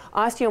for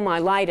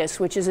osteomyelitis,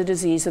 which is a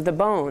disease of the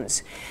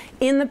bones.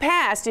 In the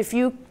past, if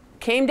you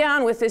came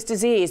down with this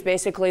disease,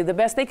 basically the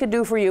best they could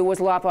do for you was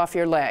lop off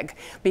your leg,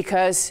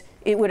 because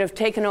it would have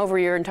taken over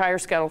your entire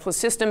skeletal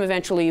system.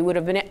 Eventually you would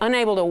have been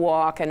unable to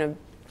walk, and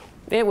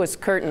it was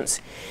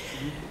curtains.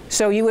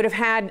 So you would have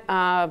had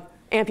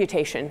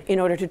amputation in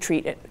order to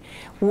treat it.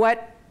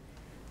 What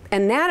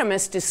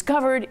anatomists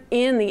discovered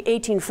in the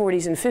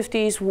 1840s and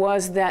 50s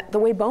was that the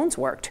way bones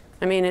worked.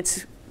 I mean,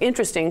 it's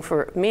interesting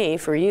for me,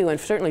 for you, and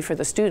certainly for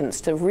the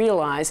students to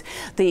realize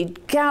the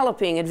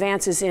galloping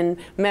advances in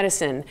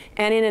medicine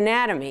and in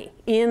anatomy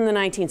in the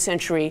 19th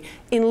century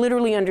in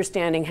literally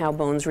understanding how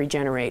bones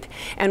regenerate.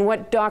 And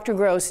what Dr.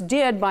 Gross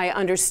did by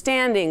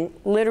understanding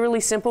literally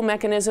simple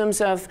mechanisms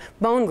of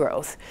bone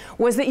growth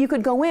was that you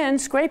could go in,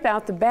 scrape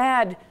out the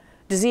bad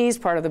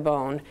diseased part of the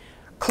bone,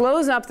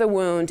 close up the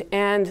wound,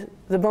 and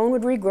the bone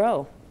would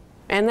regrow.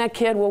 And that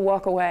kid will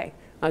walk away,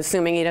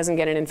 assuming he doesn't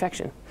get an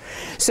infection.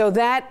 So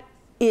that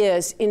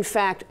is, in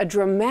fact, a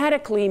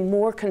dramatically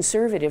more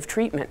conservative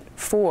treatment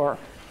for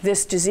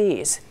this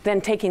disease than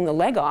taking the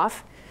leg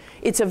off.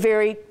 It's a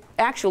very,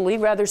 actually,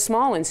 rather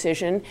small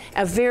incision,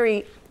 a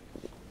very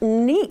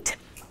neat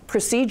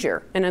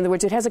procedure. In other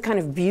words, it has a kind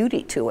of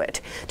beauty to it,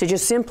 to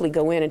just simply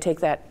go in and take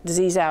that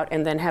disease out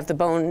and then have the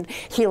bone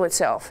heal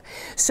itself.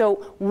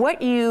 So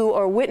what you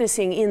are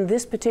witnessing in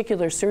this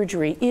particular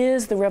surgery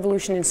is the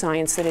revolution in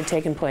science that had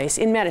taken place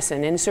in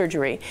medicine, in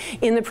surgery,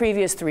 in the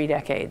previous 3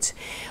 decades.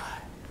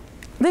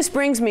 This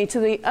brings me to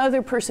the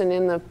other person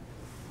in the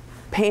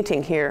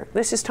painting here.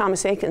 This is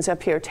Thomas Eakins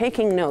up here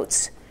taking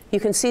notes. You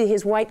can see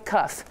his white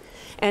cuff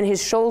and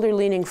his shoulder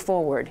leaning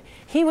forward.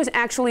 He was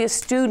actually a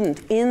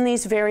student in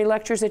these very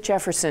lectures at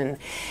Jefferson.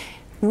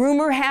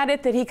 Rumor had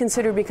it that he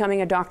considered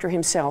becoming a doctor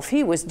himself.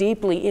 He was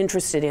deeply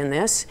interested in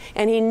this,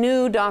 and he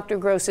knew Dr.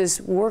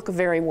 Gross's work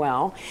very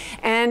well.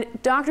 And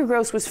Dr.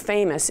 Gross was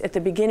famous at the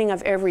beginning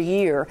of every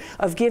year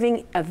of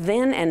giving a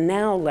then and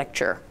now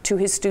lecture to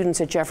his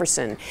students at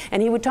Jefferson.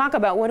 And he would talk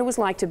about what it was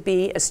like to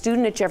be a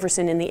student at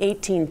Jefferson in the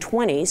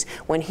 1820s,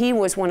 when he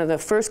was one of the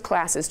first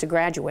classes to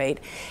graduate,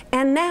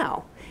 and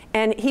now.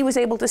 And he was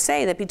able to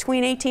say that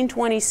between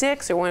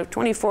 1826 or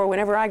 24,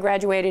 whenever I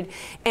graduated,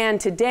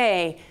 and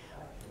today,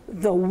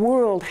 the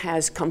world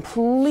has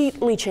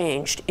completely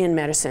changed in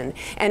medicine.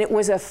 And it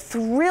was a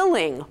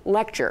thrilling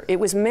lecture. It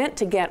was meant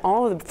to get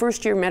all of the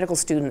first-year medical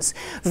students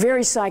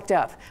very psyched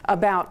up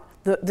about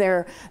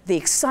the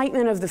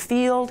excitement of the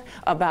field,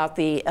 about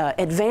the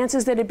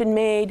advances that had been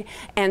made.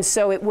 And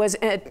so it was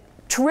a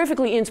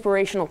terrifically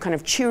inspirational kind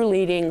of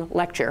cheerleading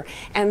lecture.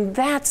 And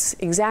that's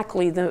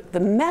exactly the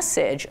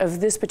message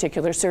of this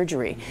particular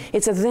surgery.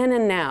 It's a then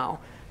and now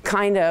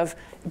kind of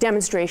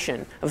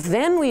demonstration of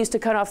then we used to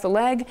cut off the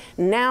leg,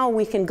 now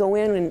we can go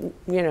in and,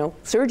 you know,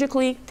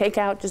 surgically take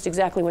out just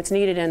exactly what's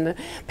needed, and the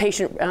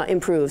patient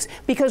improves,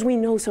 because we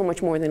know so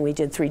much more than we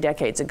did 3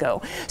 decades ago.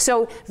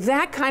 So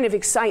that kind of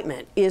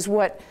excitement is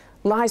what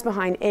lies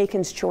behind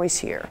Eakins' choice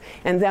here.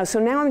 And so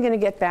now I'm going to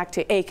get back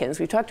to Eakins.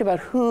 We talked about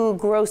who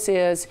Gross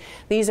is.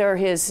 These are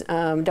his,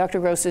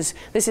 Dr. Gross's,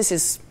 this is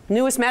his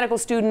newest medical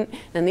student,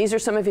 and these are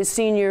some of his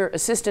senior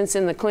assistants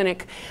in the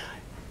clinic.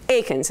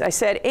 Eakins. I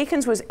said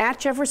Eakins was at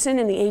Jefferson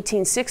in the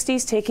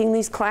 1860s taking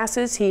these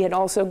classes. He had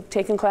also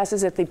taken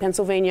classes at the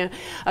Pennsylvania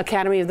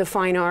Academy of the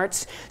Fine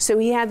Arts. So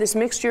he had this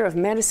mixture of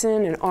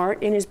medicine and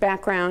art in his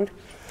background.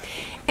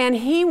 And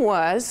he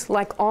was,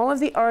 like all of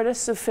the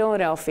artists of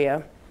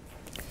Philadelphia,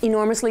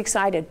 enormously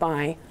excited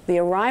by the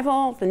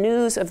arrival, the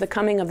news of the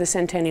coming of the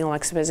Centennial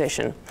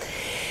Exposition.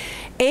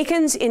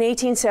 Eakins in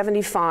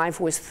 1875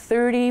 was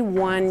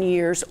 31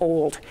 years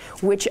old,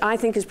 which I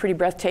think is pretty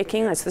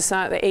breathtaking. That's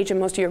the age of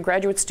most of your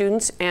graduate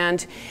students,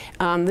 and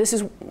this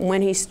is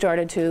when he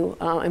started to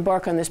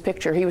embark on this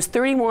picture. He was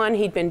 31,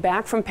 he'd been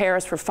back from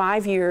Paris for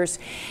 5 years,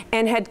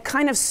 and had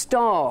kind of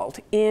stalled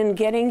in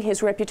getting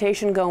his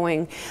reputation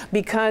going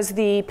because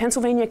the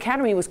Pennsylvania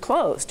Academy was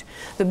closed.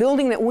 The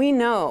building that we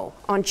know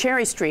on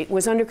Cherry Street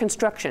was under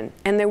construction,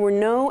 and there were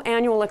no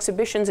annual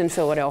exhibitions in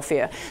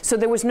Philadelphia, so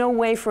there was no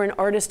way for an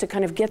artist to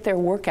kind of get their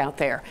work out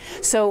there.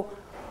 So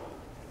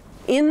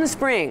in the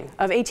spring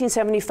of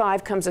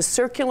 1875 comes a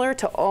circular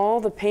to all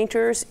the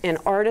painters and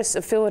artists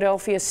of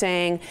Philadelphia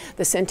saying,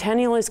 the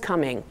centennial is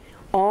coming.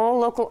 All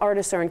local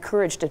artists are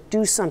encouraged to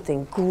do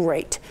something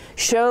great.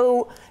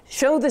 Show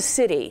the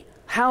city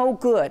how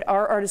good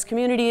our artist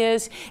community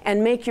is,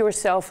 and make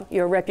yourself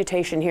your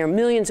reputation here.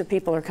 Millions of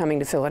people are coming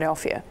to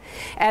Philadelphia.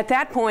 At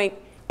that point,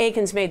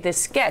 Eakins made this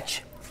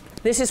sketch.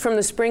 This is from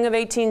the spring of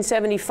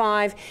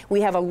 1875. We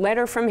have a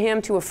letter from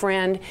him to a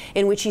friend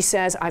in which he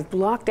says, I've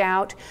blocked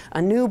out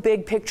a new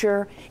big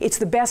picture. It's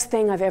the best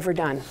thing I've ever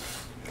done.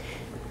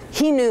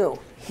 He knew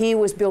he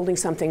was building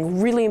something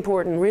really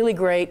important, really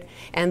great,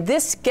 and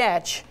this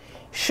sketch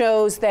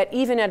shows that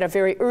even at a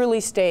very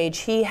early stage,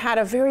 he had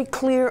a very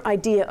clear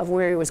idea of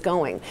where he was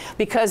going.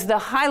 Because the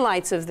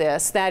highlights of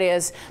this, that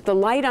is the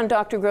light on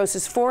Dr.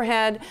 Gross's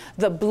forehead,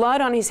 the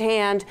blood on his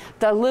hand,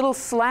 the little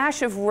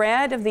slash of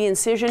red of the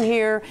incision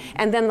here,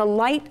 and then the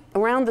light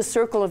around the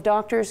circle of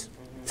doctors,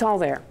 it's all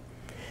there.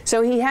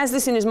 So he has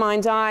this in his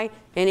mind's eye,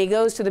 and he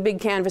goes to the big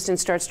canvas and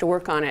starts to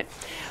work on it.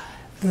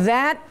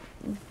 That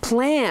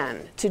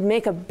plan to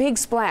make a big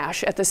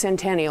splash at the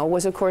Centennial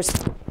was, of course,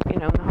 you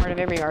know, in the heart of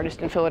every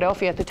artist in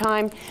Philadelphia at the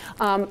time.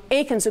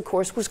 Eakins, of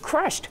course, was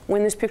crushed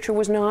when this picture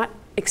was not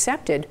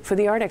accepted for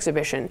the art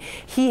exhibition.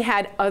 He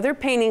had other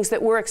paintings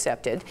that were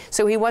accepted,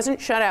 so he wasn't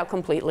shut out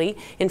completely.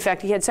 In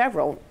fact, he had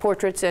several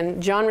portraits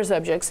and genre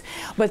subjects,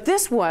 but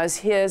this was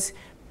his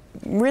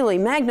really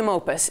magnum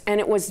opus, and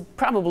it was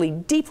probably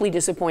deeply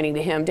disappointing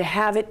to him to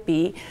have it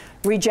be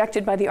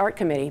rejected by the art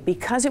committee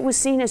because it was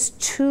seen as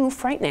too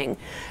frightening.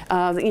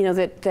 You know,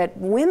 that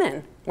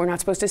women were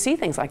not supposed to see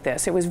things like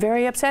this. It was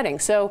very upsetting.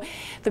 So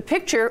the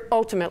picture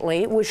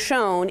ultimately was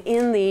shown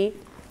in the,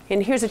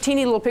 and here's a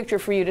teeny little picture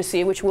for you to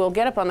see, which we'll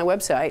get up on the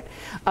website.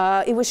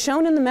 It was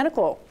shown in the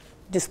medical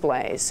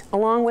displays,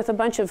 along with a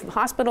bunch of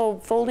hospital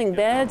folding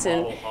beds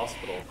and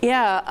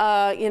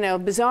you know,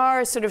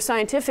 bizarre sort of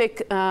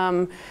scientific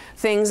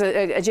things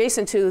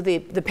adjacent to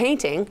the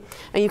painting.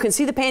 And you can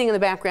see the painting in the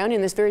background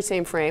in this very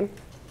same frame.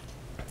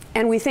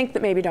 And we think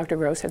that maybe Dr.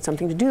 Gross had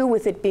something to do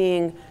with it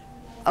being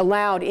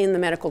allowed in the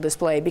medical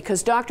display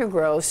because Dr.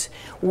 Gross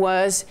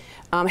was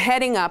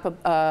heading up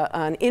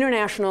an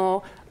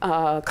international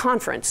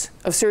conference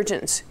of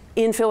surgeons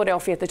in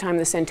Philadelphia at the time of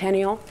the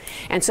centennial.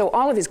 And so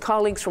all of his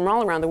colleagues from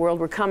all around the world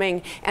were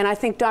coming, and I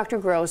think Dr.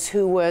 Gross,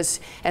 who was,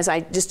 as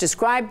I just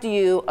described to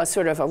you, a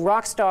sort of a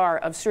rock star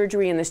of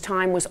surgery in this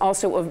time, was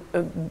also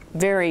a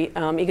very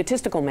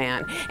egotistical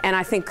man, and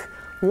I think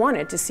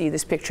wanted to see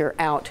this picture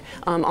out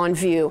on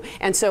view.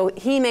 And so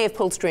he may have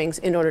pulled strings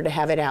in order to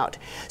have it out.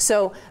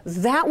 So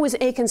that was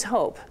Eakins'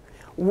 hope.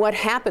 What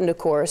happened, of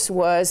course,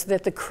 was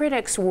that the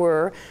critics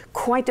were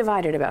quite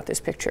divided about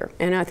this picture.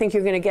 And I think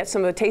you're going to get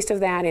some of a taste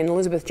of that in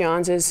Elizabeth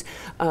Johns'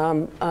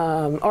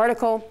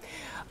 article.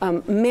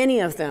 Many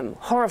of them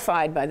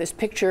horrified by this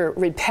picture,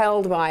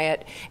 repelled by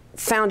it,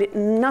 found it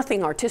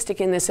nothing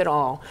artistic in this at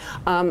all.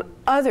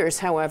 Others,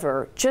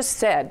 however, just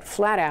said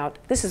flat out,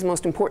 this is the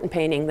most important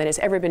painting that has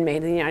ever been made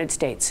in the United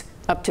States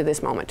up to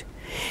this moment.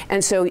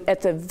 And so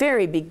at the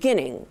very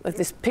beginning of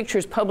this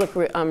picture's public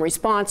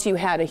response, you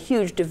had a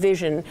huge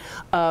division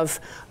of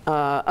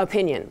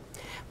opinion.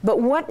 But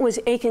what was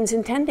Eakins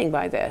intending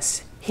by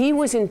this? He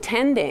was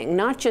intending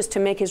not just to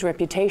make his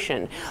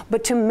reputation,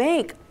 but to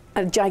make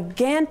a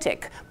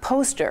gigantic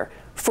poster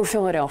for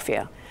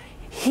Philadelphia.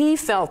 He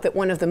felt that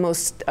one of the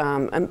most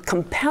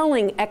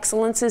compelling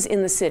excellences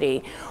in the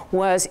city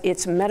was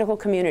its medical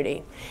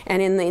community.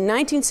 And in the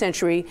 19th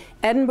century,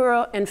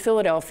 Edinburgh and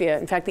Philadelphia,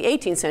 in fact the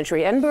 18th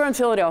century, Edinburgh and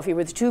Philadelphia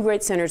were the two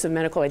great centers of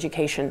medical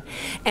education.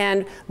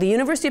 And the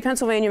University of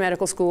Pennsylvania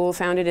Medical School,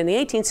 founded in the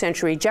 18th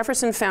century,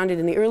 Jefferson, founded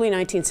in the early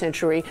 19th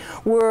century,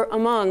 were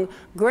among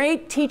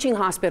great teaching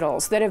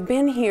hospitals that have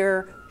been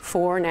here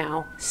for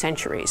now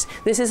centuries.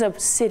 This is a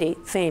city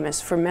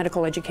famous for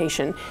medical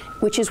education,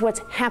 which is what's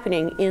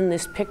happening in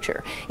this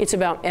picture. It's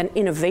about an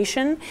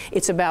innovation,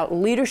 it's about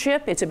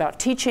leadership, it's about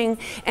teaching,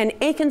 and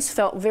Eakins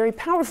felt very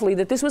powerfully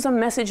that this was a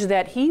message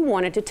that he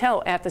wanted to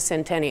tell at the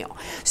centennial.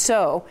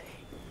 So,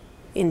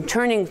 in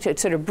turning to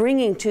sort of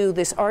bringing to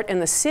this art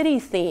and the city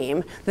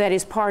theme that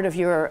is part of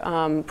your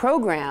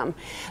program,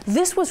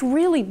 this was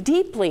really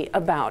deeply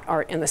about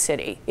art and the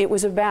city. It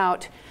was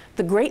about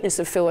the greatness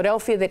of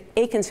Philadelphia that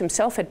Eakins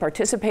himself had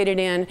participated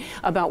in,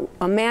 about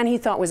a man he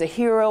thought was a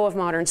hero of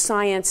modern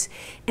science.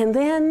 And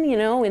then, you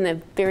know, in a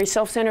very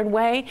self-centered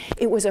way,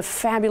 it was a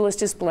fabulous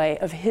display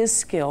of his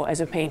skill as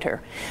a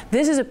painter.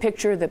 This is a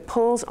picture that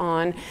pulls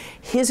on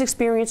his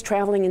experience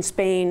traveling in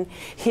Spain,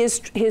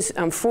 his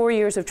 4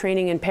 years of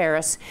training in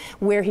Paris,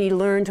 where he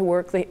learned to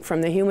work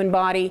from the human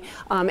body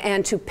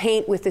and to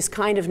paint with this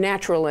kind of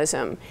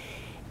naturalism.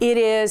 It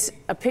is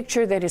a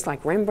picture that is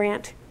like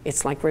Rembrandt,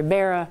 it's like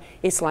Ribera,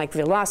 it's like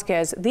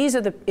Velázquez. These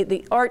are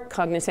the art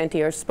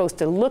cognoscenti are supposed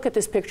to look at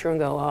this picture and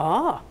go,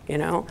 ah, you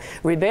know,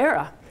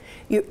 Ribera.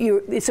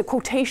 It's a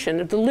quotation,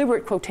 a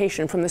deliberate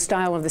quotation from the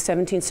style of the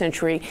 17th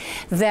century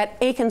that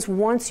Eakins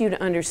wants you to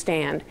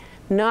understand.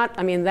 Not,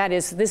 I mean,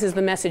 this is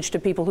the message to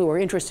people who are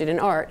interested in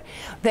art,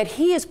 that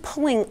he is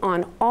pulling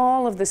on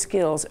all of the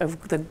skills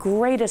of the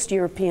greatest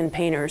European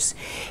painters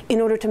in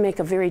order to make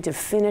a very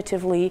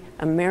definitively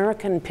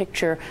American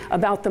picture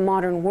about the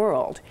modern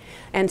world.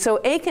 And so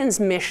Eakins'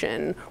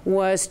 mission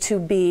was to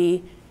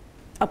be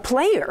a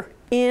player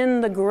in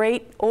the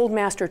great old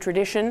master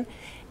tradition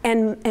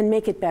and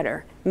make it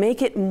better.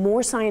 Make it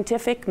more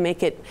scientific,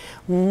 make it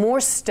more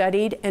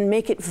studied, and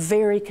make it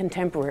very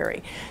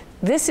contemporary.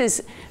 This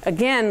is,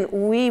 again,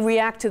 we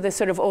react to the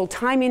sort of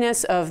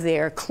old-timiness of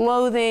their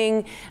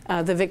clothing,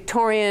 the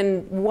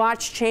Victorian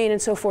watch chain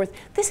and so forth.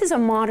 This is a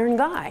modern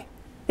guy.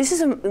 This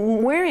is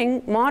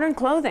wearing modern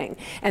clothing.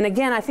 And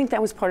again, I think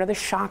that was part of the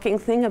shocking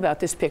thing about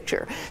this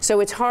picture.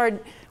 So it's hard,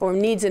 or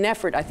needs an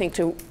effort, I think,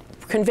 to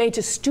convey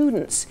to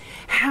students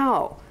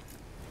how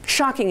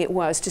shocking it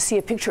was to see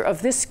a picture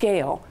of this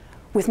scale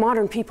with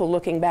modern people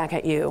looking back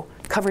at you,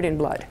 covered in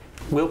blood.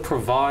 We'll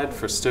provide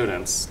for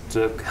students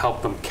to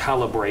help them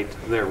calibrate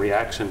their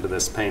reaction to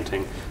this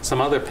painting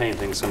some other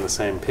paintings from the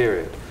same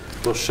period.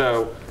 We'll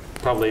show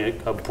probably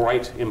a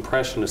bright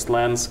impressionist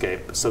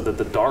landscape so that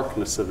the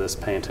darkness of this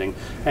painting,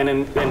 and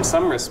in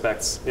some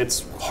respects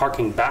it's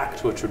harking back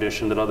to a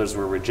tradition that others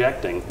were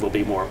rejecting, will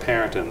be more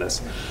apparent in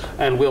this.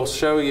 And we'll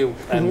show you,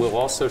 and we'll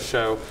also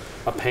show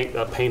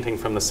a painting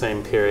from the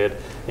same period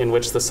in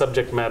which the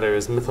subject matter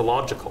is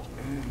mythological,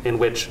 in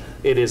which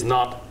it is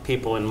not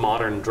people in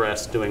modern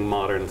dress doing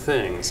modern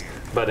those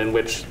but in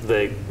which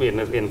they,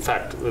 in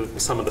fact,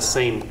 some of the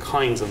same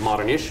kinds of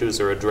modern issues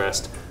are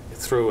addressed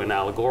through an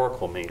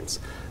allegorical means.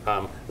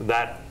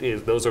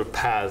 Those are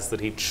paths that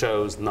he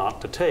chose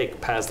not to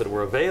take, paths that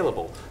were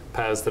available,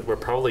 paths that were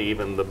probably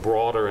even the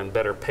broader and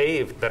better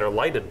paved, better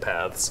lighted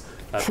paths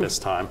at this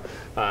time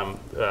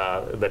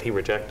that he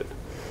rejected.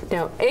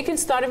 Now,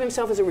 Eakins thought of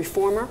himself as a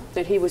reformer,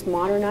 that he was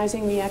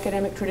modernizing the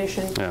academic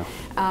tradition. Yeah.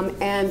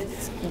 And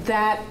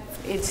that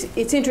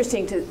it's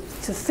interesting to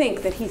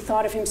think that he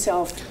thought of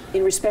himself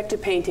in respect to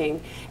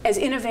painting as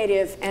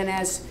innovative and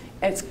as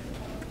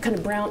kind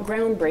of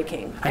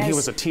groundbreaking. And he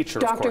was a teacher,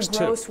 Dr. of course, too.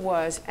 Dr. Gross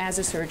was as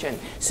a surgeon.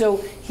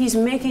 So he's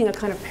making a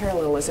kind of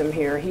parallelism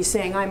here. He's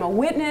saying, I'm a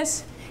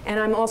witness, And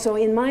I'm also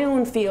in my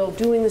own field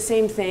doing the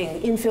same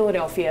thing in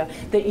Philadelphia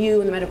that you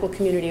in the medical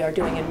community are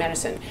doing in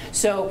medicine.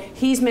 So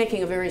he's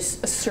making a very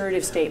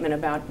assertive statement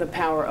about the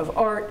power of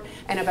art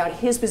and about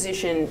his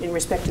position in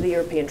respect to the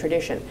European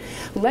tradition.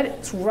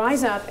 Let's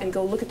rise up and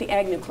go look at the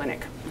Agnew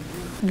Clinic.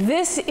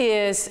 This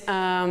is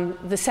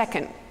the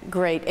second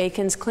great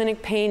Eakins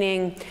Clinic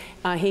painting.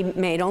 He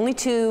made only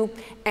 2,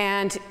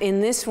 and in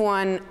this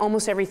one,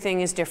 almost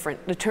everything is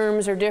different. The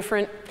terms are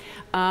different,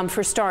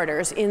 for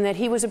starters, in that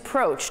he was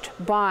approached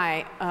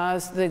by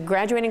the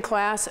graduating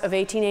class of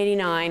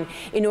 1889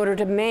 in order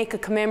to make a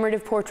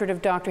commemorative portrait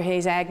of Dr.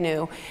 Hayes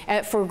Agnew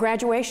for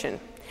graduation.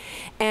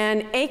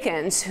 And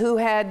Eakins, who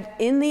had,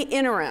 in the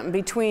interim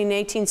between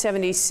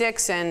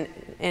 1876 and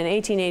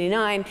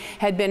 1889,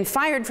 had been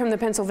fired from the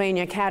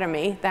Pennsylvania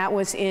Academy. That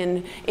was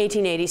in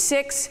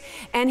 1886.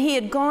 And he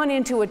had gone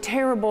into a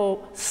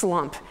terrible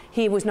slump.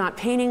 He was not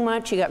painting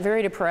much. He got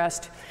very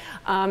depressed.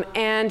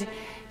 And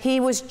he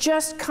was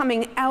just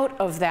coming out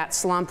of that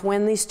slump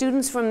when the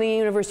students from the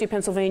University of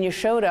Pennsylvania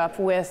showed up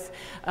with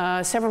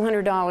several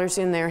 $100s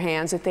in their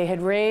hands that they had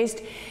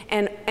raised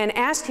and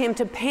asked him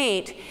to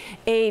paint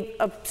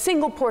a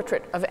single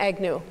portrait of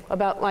Agnew,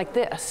 about like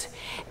this.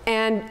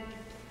 And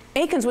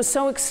Eakins was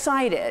so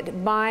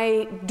excited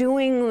by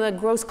doing the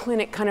Gross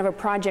Clinic kind of a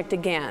project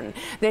again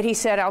that he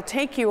said, I'll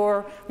take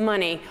your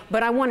money,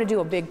 but I want to do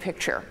a big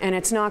picture, and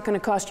it's not going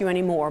to cost you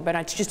any more, but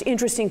it's just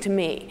interesting to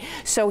me.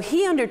 So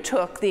he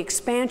undertook the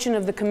expansion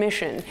of the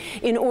commission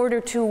in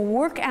order to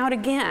work out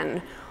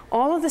again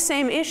all of the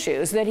same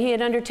issues that he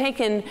had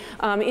undertaken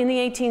in the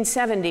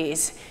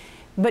 1870s.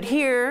 But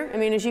here, I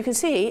mean, as you can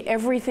see,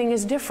 everything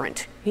is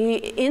different.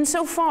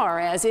 Insofar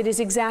as it is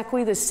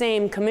exactly the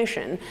same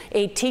commission,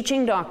 a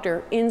teaching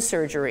doctor in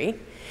surgery,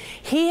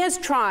 he has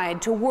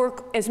tried to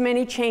work as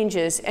many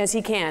changes as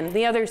he can.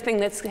 The other thing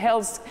that's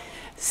held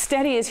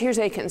steady is here's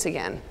Eakins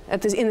again,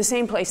 in the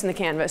same place in the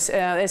canvas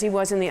as he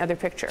was in the other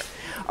picture.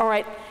 All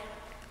right,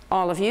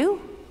 all of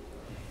you,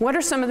 what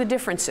are some of the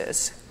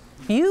differences?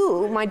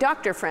 You, my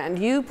doctor friend,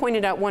 you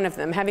pointed out one of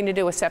them having to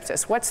do with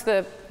sepsis. What's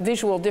the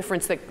visual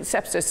difference that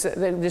sepsis,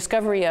 the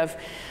discovery of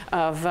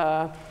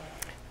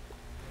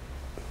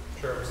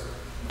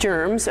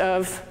germs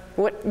of,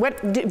 what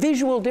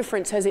visual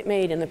difference has it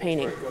made in the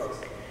painting?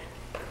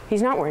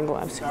 He's not wearing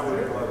gloves. Not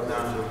wearing gloves,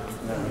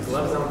 no.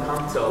 Gloves don't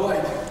come till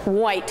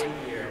white.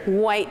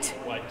 White.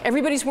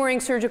 Everybody's wearing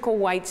surgical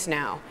whites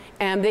now.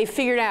 And they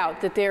figured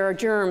out that there are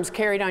germs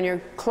carried on your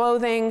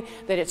clothing,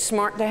 that it's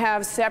smart to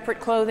have separate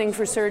clothing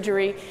for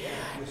surgery.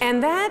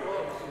 And that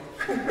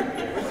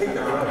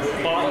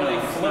bodily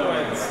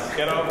fluids,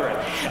 get over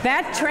it.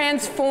 That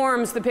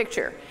transforms the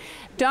picture.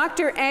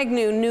 Dr.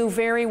 Agnew knew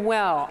very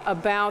well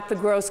about the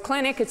Gross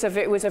Clinic.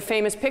 It was a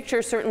famous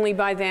picture, certainly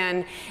by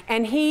then.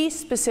 And he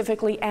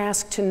specifically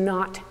asked to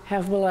not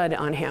have blood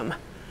on him.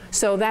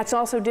 So that's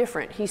also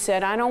different. He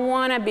said, I don't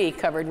want to be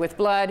covered with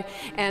blood.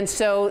 And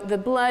so the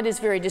blood is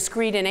very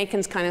discreet, and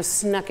Eakins kind of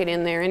snuck it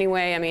in there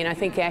anyway. I mean, I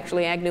think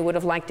actually Agnew would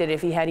have liked it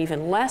if he had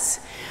even less.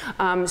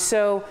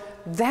 So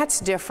that's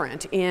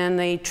different in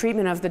the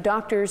treatment of the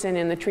doctors and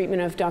in the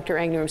treatment of Dr.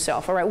 Agnew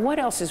himself. All right, what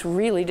else is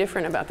really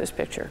different about this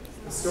picture?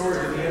 The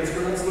storage of the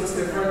instruments looks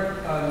different.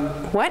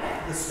 What?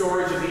 The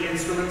storage of the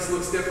instruments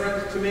looks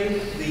different to me.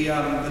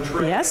 The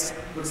tray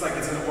looks like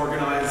it's an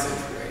organized.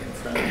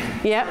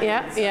 Yeah.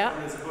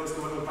 As opposed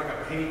to what looked like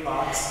a paint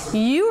box.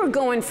 You are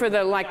going for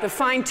the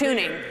fine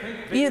tuning.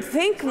 You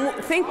think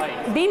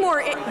be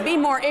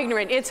more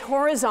ignorant. It's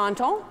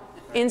horizontal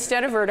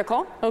instead of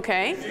vertical,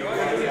 okay?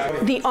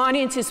 The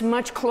audience is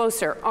much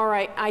closer. All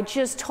right, I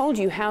just told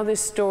you how this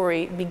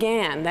story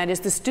began. That is,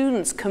 the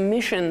students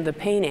commissioned the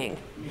painting.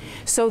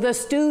 So the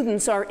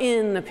students are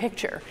in the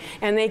picture,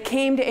 and they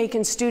came to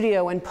Eakins'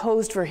 studio and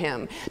posed for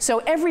him. So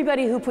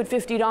everybody who put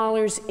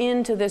 $50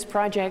 into this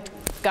project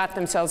got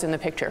themselves in the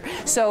picture.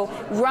 So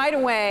right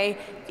away,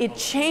 it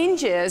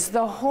changes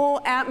the whole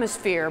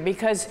atmosphere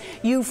because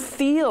you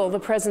feel the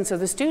presence of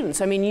the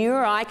students. I mean, you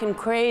or I can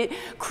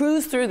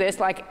cruise through this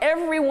like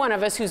every one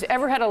of us who's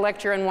ever had a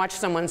lecture and watched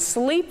someone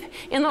sleep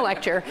in the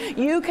lecture.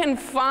 You can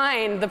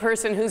find the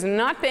person who's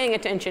not paying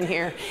attention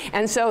here.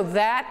 And so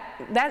that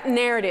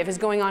narrative is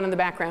going on in the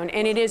background,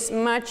 and it is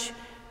much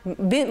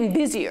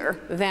busier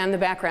than the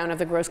background of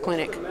the Gross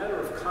Clinic. Was it a matter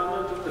of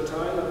comment at the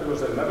time that there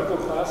was a medical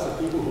class of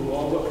people who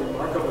all look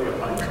remarkably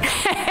alike?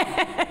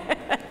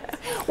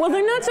 Well,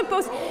 they're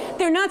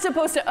not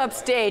supposed to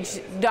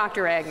upstage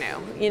Dr. Agnew.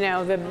 You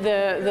know,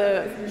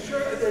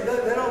 Sure, they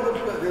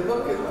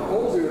look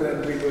older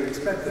than we would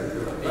expect them to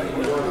look,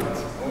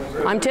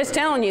 right? I'm just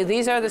telling you,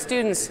 these are the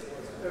students.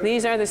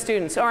 These are the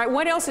students. All right,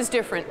 what else is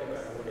different?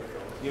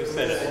 You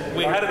said it.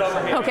 We had it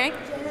over here. Okay.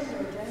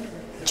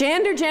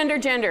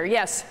 Gender.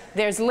 Yes,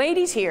 there's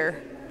ladies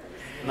here.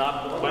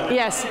 Not women.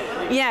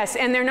 Yes,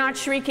 and they're not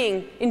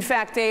shrieking. In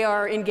fact, they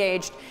are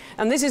engaged.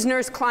 This is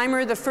Nurse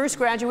Clymer, the first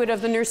graduate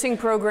of the nursing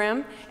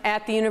program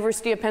at the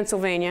University of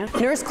Pennsylvania.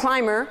 Nurse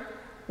Clymer,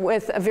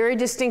 with a very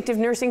distinctive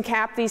nursing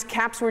cap. These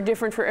caps were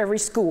different for every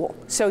school.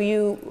 So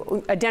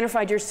you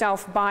identified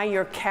yourself by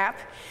your cap.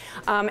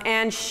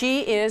 And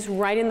she is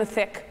right in the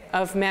thick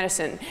of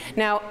medicine.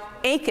 Now,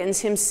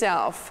 Eakins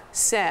himself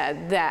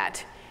said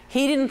that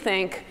he didn't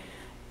think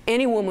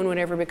any woman would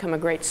ever become a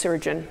great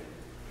surgeon.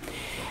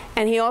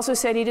 And he also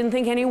said he didn't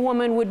think any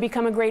woman would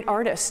become a great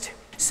artist.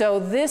 So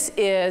this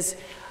is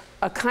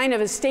a kind of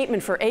a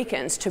statement for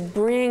Eakins to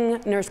bring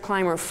Nurse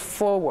Clymer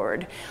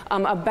forward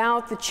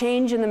about the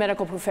change in the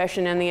medical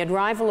profession and the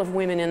arrival of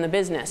women in the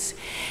business.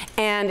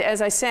 And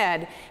as I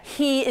said,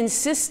 he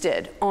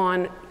insisted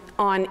on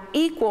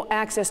equal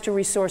access to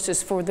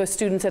resources for the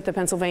students at the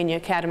Pennsylvania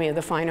Academy of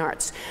the Fine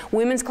Arts.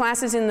 Women's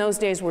classes in those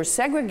days were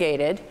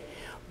segregated,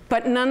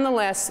 but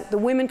nonetheless, the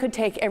women could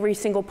take every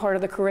single part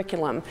of the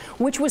curriculum,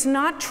 which was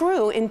not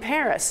true in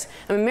Paris.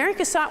 I mean, Mary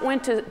Cassatt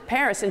went to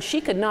Paris and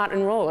she could not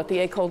enroll at the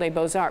École des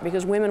Beaux-Arts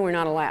because women were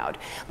not allowed.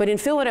 But in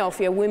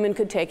Philadelphia, women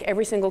could take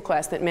every single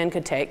class that men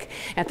could take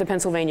at the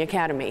Pennsylvania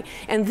Academy.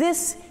 And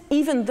this,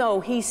 even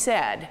though he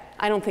said,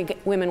 I don't think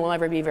women will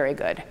ever be very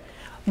good.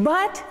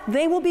 But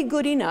they will be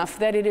good enough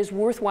that it is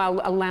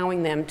worthwhile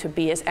allowing them to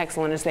be as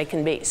excellent as they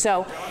can be.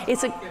 So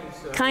it's a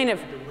kind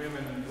of...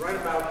 Right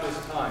about this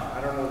time.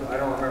 I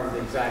don't remember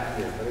the exact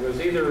year, but it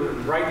was either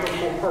right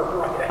before or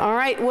right after. All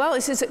right, well,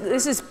 this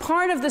is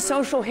part of the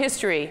social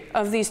history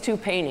of these two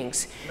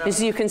paintings.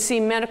 As you can see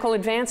medical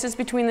advances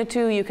between the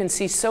two, you can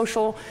see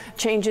social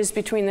changes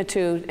between the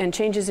two, and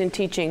changes in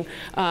teaching.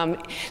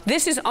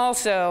 This is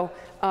also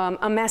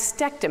a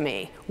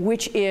mastectomy,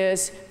 which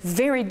is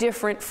very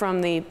different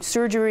from the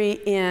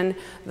surgery in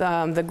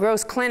the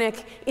Gross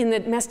Clinic. In the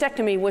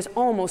mastectomy was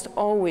almost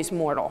always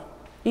mortal.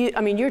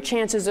 I mean, your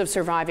chances of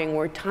surviving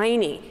were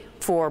tiny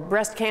for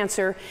breast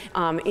cancer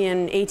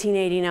in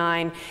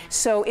 1889.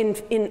 So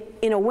in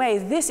a way,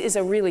 this is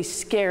a really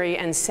scary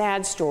and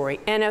sad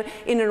story, and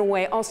in a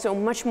way also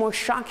much more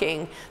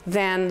shocking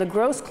than the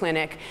Gross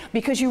Clinic,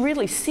 because you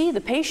really see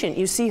the patient.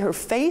 You see her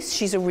face,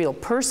 she's a real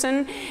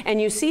person,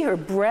 and you see her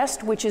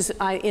breast, which is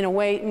in a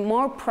way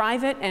more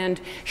private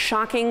and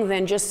shocking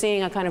than just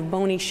seeing a kind of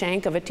bony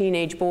shank of a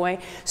teenage boy.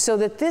 So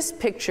that this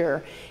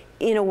picture,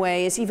 in a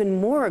way, is even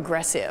more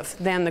aggressive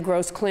than the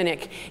Gross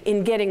Clinic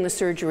in getting the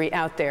surgery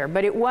out there.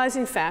 But it was,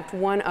 in fact,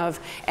 one of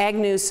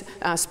Agnew's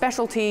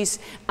specialties,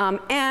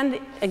 and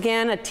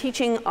again, a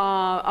teaching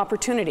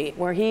opportunity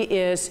where he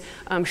is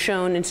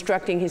shown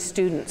instructing his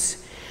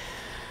students.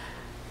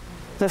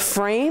 The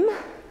frame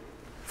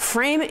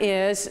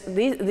is,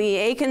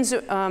 the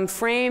Eakins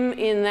frame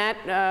in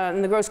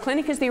the Gross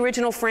Clinic is the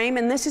original frame,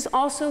 and this is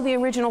also the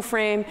original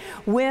frame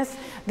with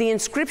the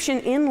inscription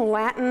in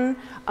Latin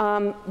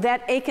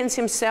that Eakins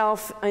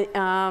himself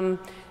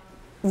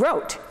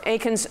wrote.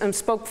 Eakins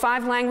spoke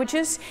 5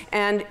 languages,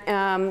 and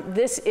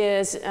this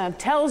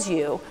tells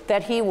you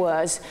that he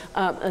was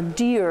a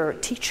dear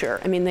teacher.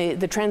 I mean,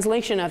 the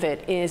translation of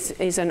it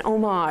is an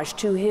homage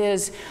to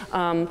his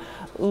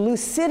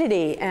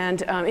lucidity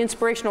and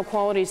inspirational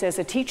qualities as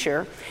a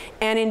teacher.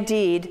 And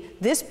indeed,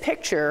 this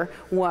picture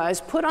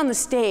was put on the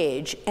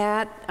stage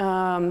at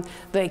the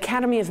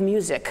Academy of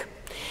Music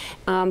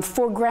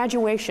for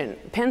graduation.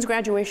 Penn's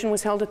graduation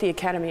was held at the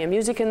Academy of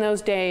Music in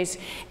those days,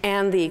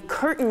 and the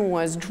curtain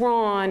was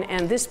drawn,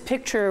 and this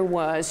picture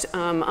was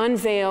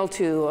unveiled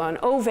to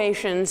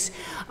ovations,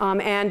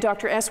 and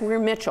Dr. S. Weir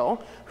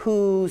Mitchell,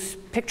 whose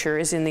picture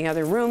is in the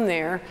other room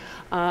there,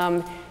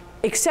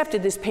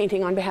 accepted this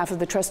painting on behalf of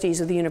the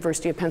trustees of the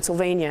University of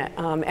Pennsylvania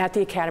at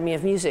the Academy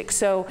of Music.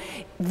 So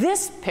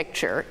this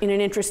picture, in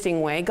an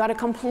interesting way, got a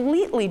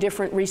completely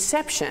different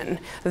reception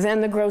than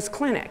the Gross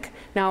Clinic.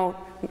 Now,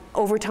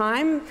 over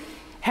time,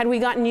 had we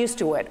gotten used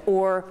to it,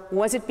 or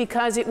was it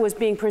because it was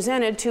being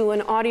presented to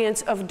an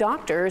audience of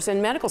doctors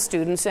and medical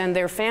students and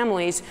their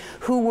families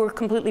who were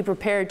completely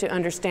prepared to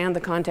understand the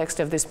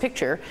context of this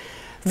picture?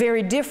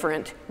 Very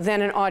different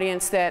than an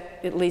audience that,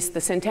 at least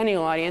the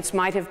Centennial audience,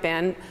 might have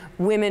been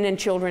women and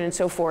children and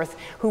so forth,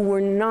 who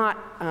were not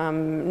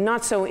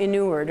so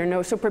inured or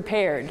not so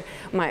prepared,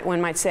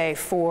 one might say,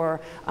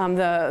 for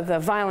the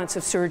violence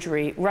of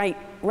surgery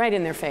right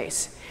in their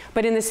face.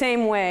 But in the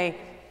same way,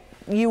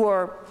 you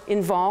are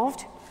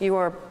involved,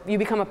 you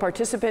become a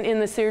participant in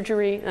the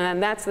surgery,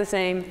 and that's the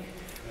same.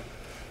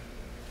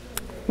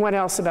 What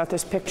else about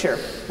this picture?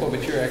 Well,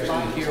 but you're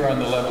actually here on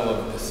the level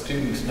of the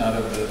students, not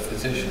of the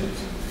physicians.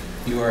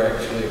 You are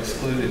actually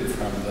excluded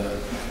from the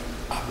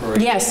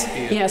operation.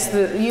 Yes,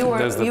 you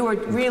are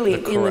really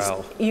in this.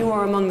 You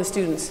are among the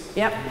students.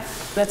 Yep,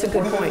 that's a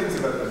good point. One of the things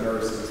about the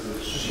nurse is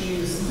that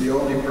she's the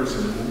only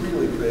person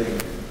really paying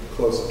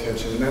close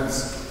attention, and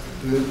that's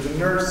the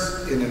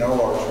nurse in an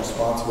OR is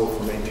responsible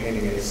for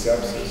maintaining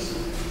asepsis.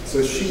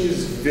 So she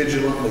is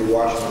vigilantly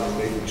watching and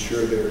making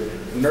sure if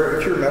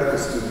you're a medical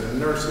student, the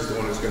nurse is the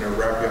one who's going to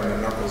wrap you on the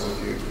knuckles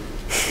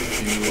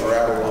if you are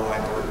out of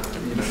line, or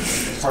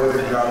part of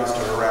their job is to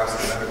harass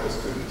the medical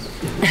students.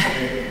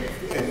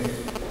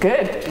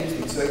 Good.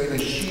 So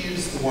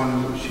she's the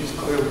one. She's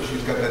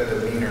got that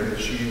demeanor that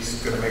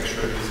she's going to make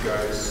sure these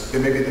guys. They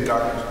may be the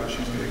doctors, but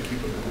she's going to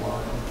keep them in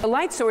line. The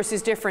light source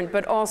is different,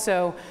 but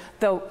also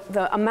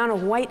the amount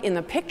of white in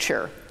the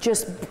picture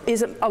just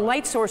is a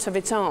light source of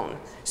its own.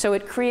 So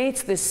it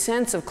creates this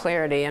sense of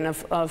clarity and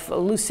of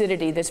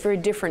lucidity that's very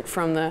different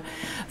from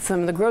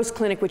the Gross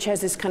Clinic, which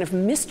has this kind of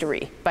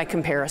mystery by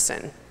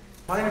comparison.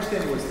 My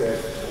understanding was that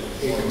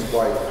Eakins'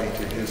 wife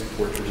painted his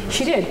portrait.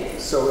 She did.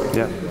 So if he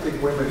didn't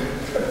think women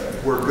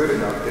were good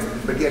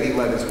enough, but yet he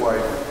let his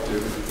wife do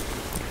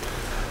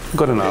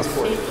good enough.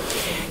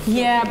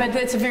 Yeah, but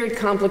that's a very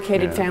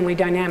complicated family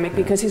dynamic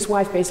because his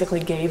wife basically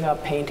gave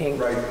up painting.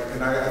 Right,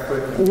 and I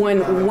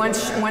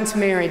thought once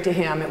married to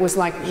him, it was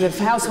like the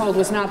household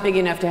was not big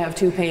enough to have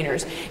two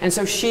painters, and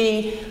so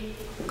she.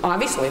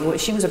 Obviously,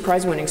 she was a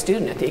prize-winning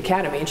student at the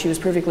Academy, and she was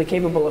perfectly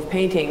capable of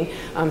painting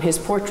his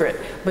portrait.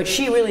 But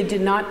she really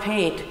did not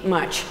paint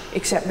much,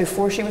 except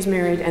before she was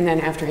married and then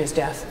after his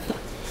death.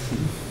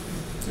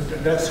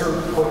 That's her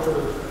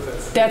portrait?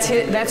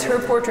 That's her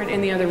portrait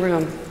in the other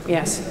room,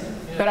 yes.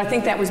 But I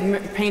think that was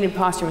painted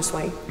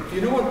posthumously. Do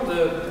you know what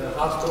the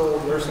hospital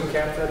nursing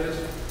camp that is?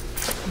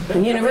 The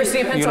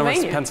University of Pennsylvania.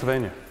 University of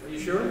Pennsylvania. Are you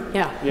sure?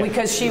 Yeah,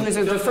 because she was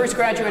the first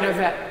graduate of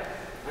that.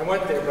 I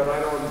went there, but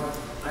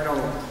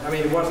I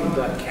mean, it wasn't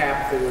the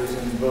cap that was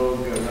in vogue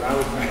when I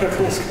was in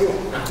medical school.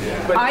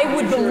 Yeah. But I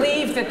would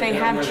believe that they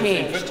have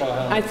changed.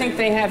 I think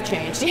they have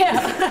changed,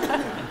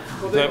 yeah.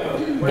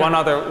 One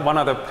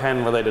other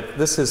Penn related,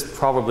 this is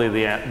probably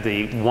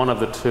the one of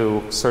the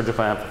two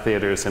surgical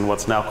amphitheaters in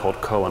what's now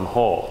called Cohen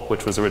Hall,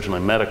 which was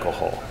originally Medical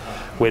Hall,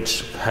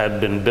 which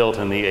had been built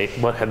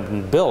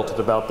at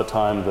about the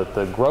time that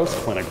the Gross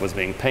Clinic was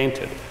being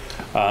painted.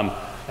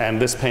 And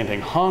this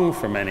painting hung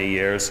for many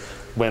years.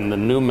 When the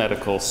new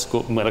medical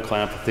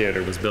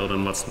amphitheater was built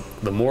in what's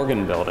the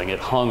Morgan building, it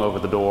hung over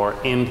the door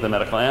into the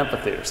medical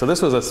amphitheater. So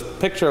this was a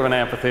picture of an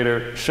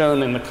amphitheater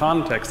shown in the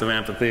context of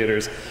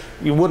amphitheaters.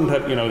 You wouldn't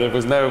have, there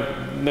was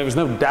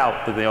no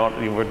doubt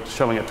that you were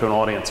showing it to an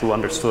audience who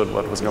understood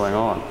what was going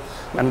on.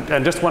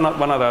 And just one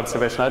other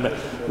observation,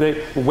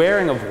 the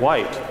wearing of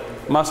white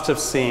must have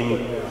seemed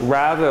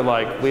rather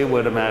like we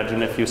would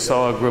imagine if you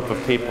saw a group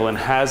of people in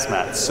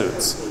hazmat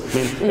suits.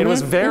 I mean, it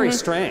was very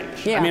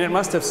strange. Yeah. I mean, it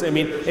must have,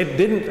 it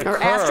didn't occur. Or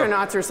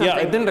astronauts or something.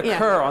 Yeah, it didn't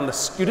occur on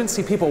you didn't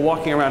see people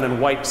walking around in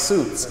white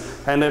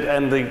suits. And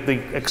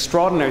the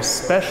extraordinary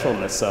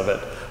specialness of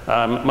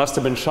it must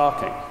have been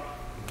shocking.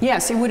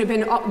 Yes, it would have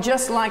been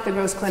just like the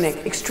Gross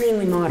Clinic,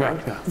 extremely modern,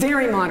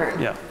 very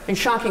modern, and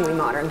shockingly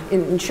modern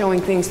in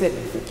showing things that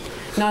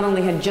not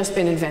only had just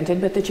been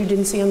invented, but that you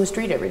didn't see on the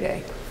street every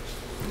day.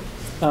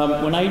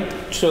 When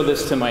I show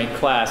this to my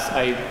class,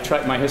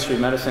 my history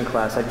of medicine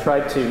class, I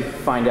tried to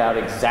find out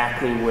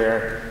exactly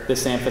where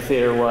this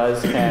amphitheater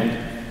was, and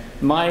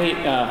my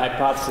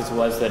hypothesis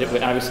was that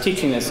I was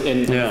teaching this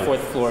in the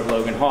fourth floor of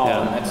Logan Hall,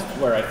 and that's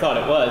where I thought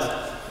it was.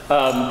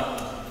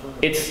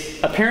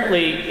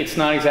 It's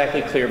not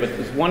exactly clear, but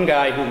there's one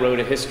guy who wrote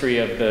a history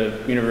of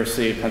the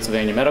University of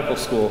Pennsylvania Medical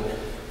School,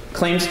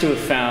 claims to have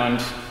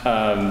found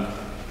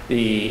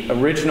the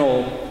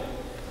original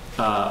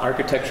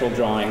architectural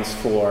drawings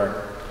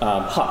for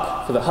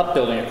Huck, for the Huck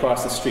building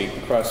across the street,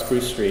 across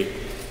Spruce Street,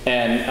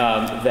 and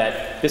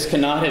that this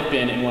cannot have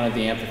been in one of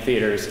the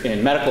amphitheaters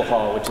in Medical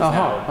Hall, which is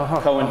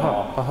now Cohen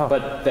Hall,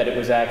 but that it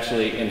was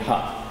actually in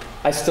Huck.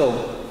 I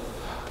still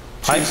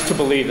choose to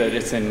believe that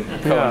it's in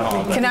Cohen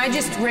Hall. Can I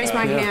just raise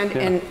my hand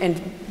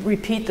and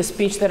repeat the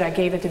speech that I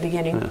gave at the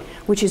beginning,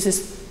 which is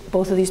this: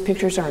 both of these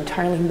pictures are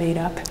entirely made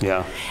up.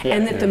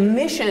 And that the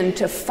mission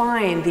to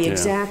find the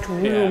exact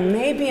room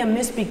may be a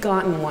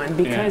misbegotten one,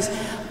 because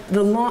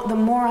the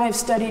more I've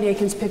studied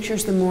Eakins'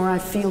 pictures, the more I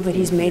feel that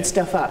he's made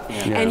stuff up.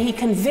 And he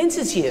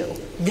convinces you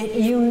that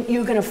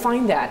you're going to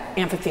find that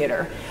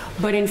amphitheater.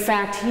 But in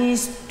fact,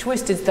 he's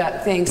twisted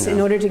things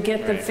in order to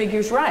get the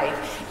figures right.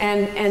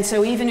 And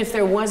so even if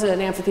there was an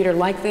amphitheater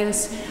like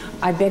this,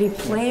 I bet he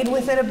played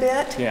with it a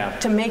bit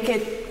to make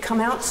it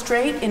come out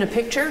straight in a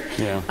picture.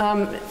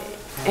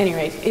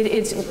 Anyway,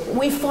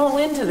 we fall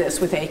into this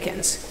with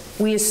Eakins.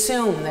 We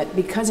assume that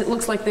because it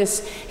looks like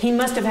this, he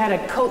must have had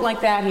a coat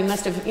like that, he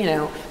must have,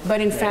 but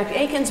in fact,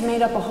 Eakins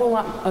made up a whole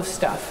lot of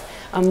stuff,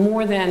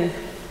 more than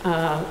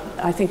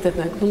I think that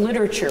the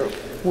literature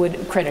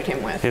would credit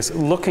him with. Yes,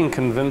 looking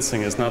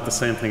convincing is not the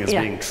same thing as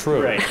being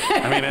true. Right.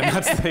 I mean, and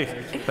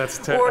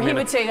that's Or he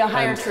would say a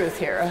higher truth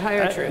here, a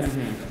higher truth.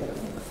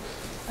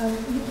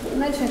 You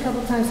mentioned a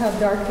couple times how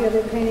dark the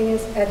other painting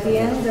is. At the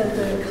end of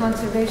the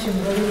conservation,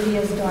 will it be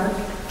as dark?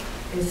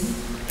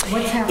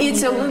 What's happening?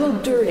 It's a little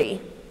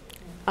dirty.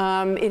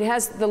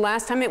 The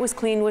last time it was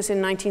cleaned was in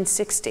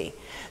 1960.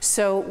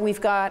 So we've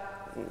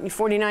got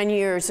 49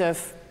 years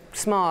of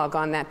smog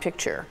on that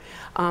picture.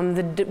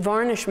 The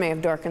varnish may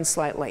have darkened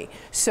slightly.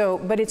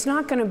 But it's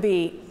not going to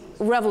be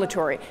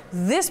revelatory.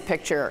 This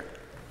picture,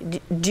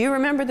 do you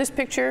remember this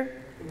picture?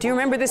 Do you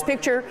remember this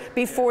picture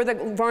before the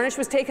varnish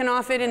was taken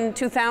off it in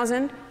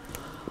 2000?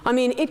 I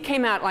mean, it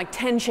came out like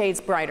 10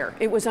 shades brighter.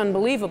 It was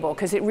unbelievable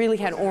because it really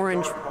had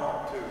orange.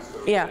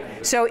 Yeah,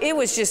 so it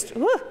was just,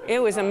 whew, it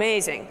was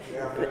amazing.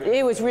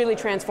 It was really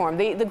transformed.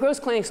 The Gross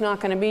Clinic's not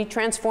going to be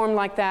transformed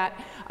like that,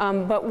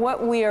 but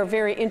what we are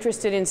very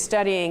interested in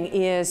studying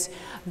is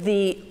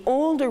the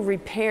older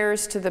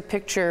repairs to the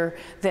picture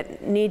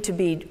that need to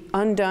be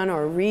undone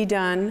or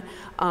redone,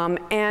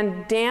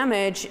 and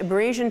damage,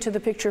 abrasion to the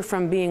picture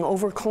from being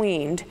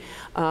over-cleaned.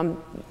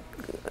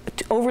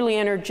 Overly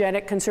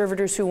energetic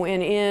conservators who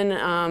went in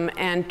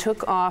and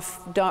took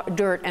off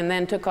dirt and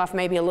then took off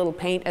maybe a little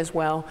paint as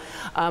well.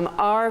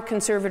 Our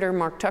conservator,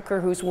 Mark Tucker,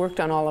 who's worked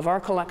on all of our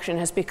collection,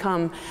 has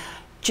become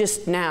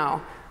just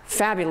now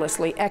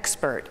fabulously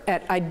expert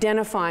at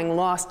identifying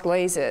lost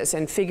glazes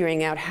and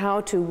figuring out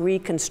how to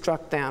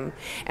reconstruct them.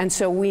 And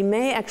so we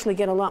may actually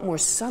get a lot more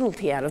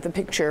subtlety out of the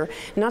picture,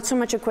 not so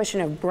much a question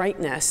of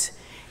brightness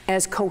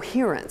as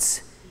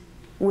coherence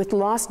with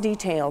lost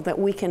detail that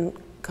we can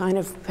kind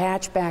of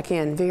patch back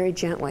in very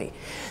gently.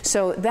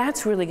 So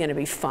that's really going to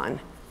be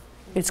fun.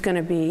 It's going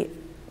to be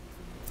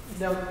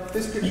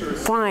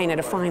fine at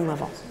a fine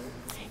level.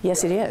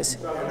 Yes, it is.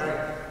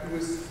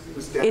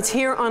 It's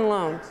here on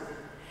loan.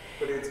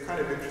 But it's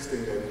kind of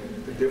interesting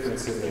that the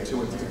difference in the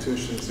two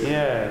institutions in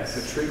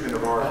the treatment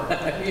of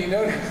art. You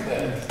noticed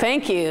that.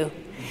 Thank you.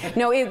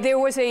 No, there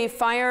was a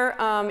fire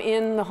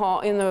in the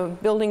hall, in the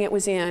building it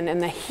was in,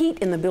 and the heat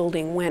in the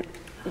building went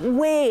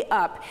way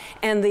up,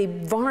 and the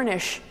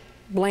varnish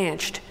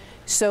blanched,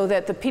 so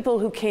that the people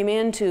who came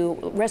in to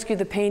rescue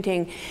the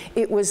painting,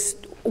 it was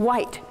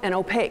white and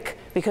opaque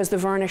because the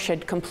varnish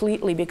had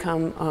completely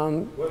become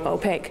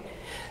opaque.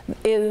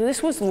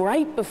 This was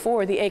right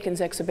before the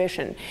Eakins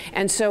exhibition,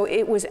 and so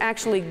it was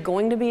actually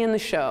going to be in the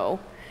show.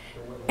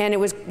 And it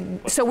was,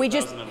 so we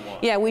just,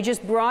 we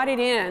just brought it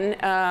in.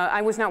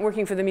 I was not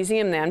working for the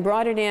museum then.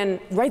 Brought it in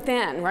right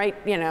then, right,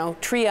 you know,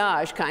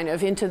 triage kind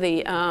of into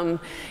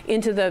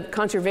the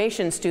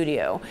conservation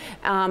studio.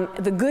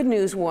 The good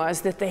news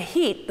was that the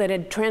heat that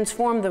had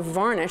transformed the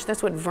varnish,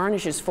 that's what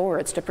varnish is for,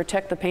 it's to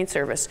protect the paint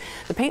surface.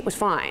 The paint was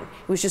fine.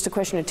 It was just a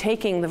question of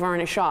taking the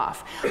varnish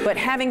off. But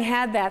having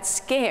had that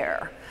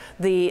scare,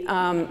 the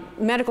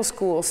medical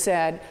school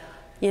said,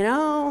 you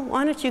know,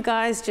 why don't you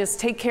guys just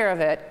take care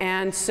of it?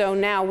 And so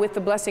now, with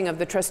the blessing of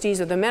the trustees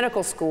of the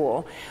medical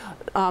school,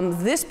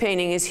 this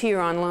painting is here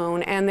on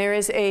loan, and there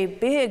is a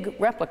big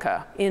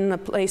replica in the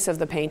place of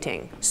the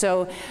painting.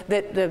 So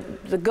that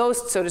the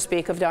ghost, so to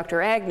speak, of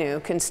Dr. Agnew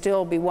can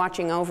still be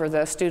watching over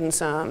the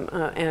students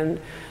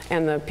and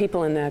the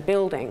people in that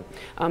building.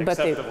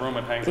 Except the room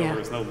it hangs over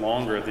is no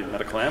longer the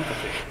medical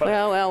amphitheater.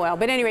 Well.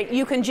 But at any rate,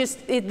 you can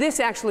just, this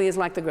actually is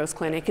like the Gross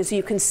Clinic, because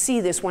you can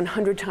see this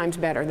 100 times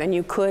better than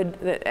you could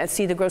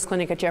see the Gross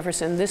Clinic at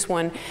Jefferson. This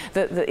one,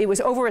 it was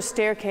over a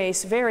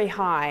staircase, very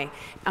high,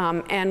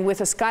 and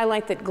with a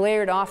skylight that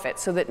glared off it,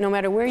 so that no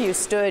matter where you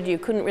stood, you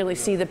couldn't really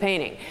see the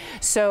painting.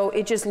 So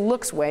it just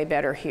looks way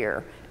better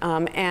here.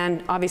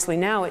 And obviously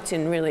now it's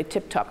in really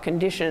tip-top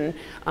condition,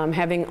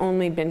 having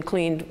only been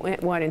cleaned,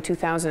 what, in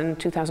 2000,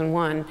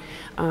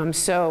 2001.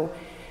 So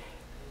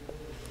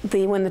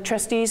when the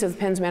trustees of the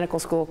Penn's Medical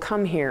School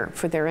come here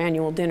for their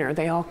annual dinner,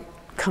 they all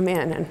come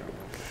in and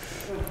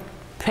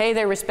pay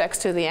their respects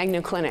to the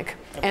Agnew Clinic.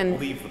 And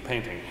leave the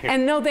painting here.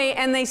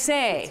 And they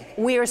say,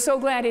 we are so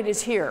glad it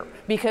is here,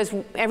 because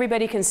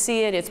everybody can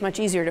see it, it's much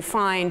easier to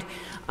find,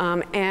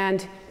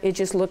 and it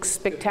just looks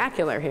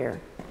spectacular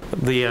here.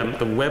 The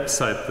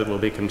website that will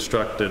be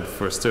constructed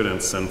for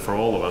students and for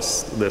all of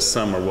us this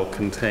summer will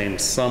contain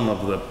some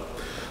of the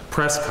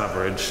press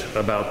coverage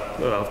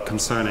about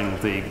concerning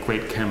the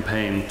great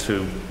campaign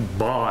to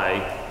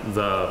buy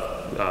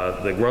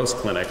the Gross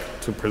Clinic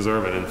to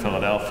preserve it in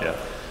Philadelphia,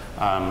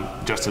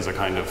 just as a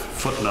kind of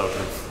footnote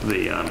of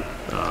the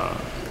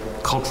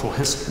cultural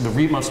history,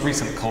 the most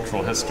recent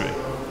cultural history.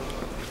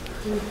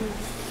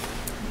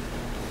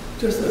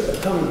 Just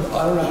a comment,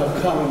 I don't know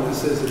how common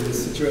this is in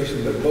this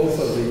situation, but both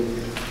of the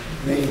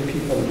main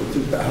people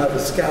have a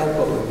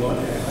scalpel in one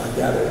hand. I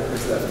gather it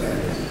was left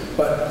hand.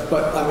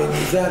 But I mean,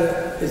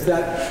 is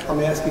that,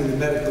 I'm asking the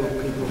medical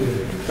people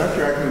here.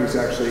 Dr. Agnew was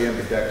actually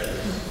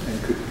ambidextrous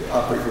and could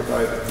operate with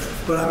either.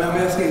 But I'm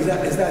asking, is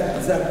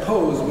that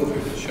posed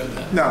with?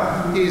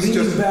 No, he's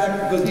just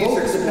back, because both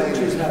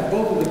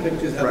of the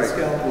pictures have a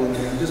scalpel in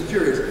there. I'm just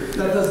curious.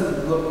 That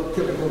doesn't look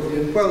typical of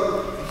you.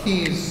 Well,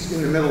 he's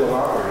in the middle of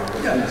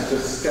operating, but he's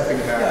just stepping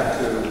back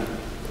to.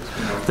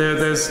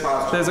 There's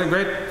a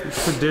great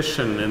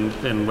tradition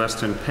in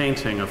Western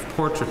painting of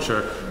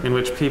portraiture in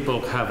which people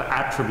have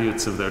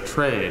attributes of their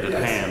trade at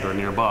hand or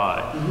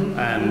nearby,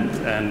 and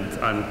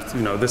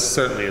you know, this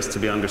certainly is to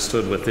be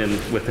understood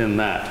within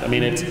that. I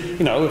mean, it's,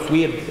 you know, if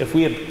we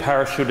had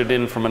parachuted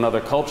in from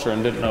another culture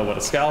and didn't know what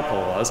a scalpel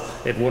was,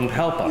 it wouldn't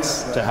help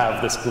us to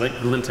have this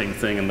glinting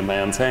thing in the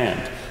man's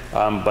hand.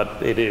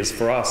 But it is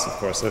for us, of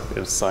course,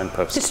 a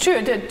signpost. It's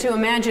true to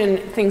imagine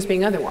things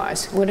being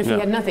otherwise. What if he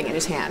had nothing in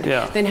his hand?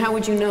 Then how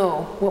would you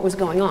know what was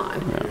going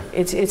on?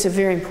 It's a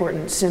very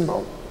important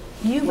symbol.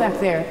 You back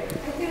there.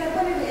 I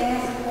wanted to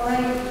ask why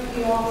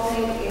you all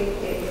think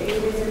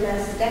it was a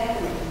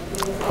mastectomy. It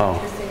was an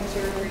interesting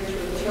surgery to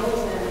have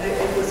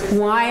chosen.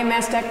 Why a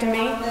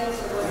mastectomy?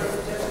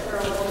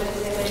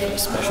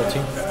 specialty?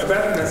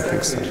 About the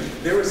mastectomy,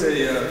 there was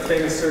a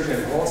famous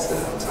surgeon in Boston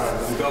at the time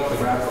who developed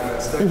the radical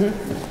mastectomy,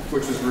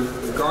 which was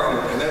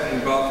regarded, and that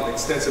involved an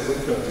extensive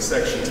lymph node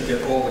dissection to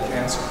get all the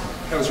cancer.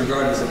 That was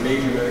regarded as a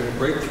major medical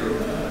breakthrough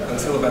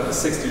until about the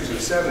 60s or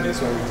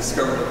 70s when we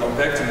discovered that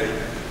lumpectomy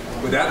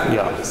without the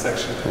lymph node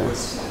dissection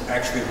was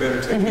actually a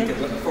better technique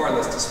and far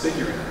less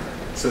disfiguring.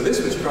 So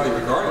this was probably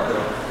regarded,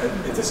 though,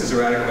 if this is a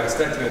radical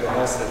mastectomy in the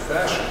Halsted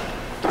fashion,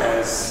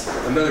 as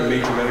another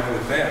major medical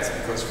advance,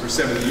 because for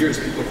 70 years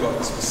people thought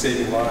this was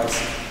saving lives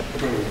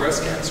with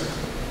breast cancer.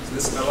 So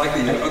this, like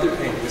the other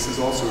pain, this is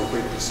also a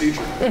great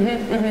procedure. I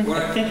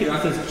think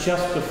this is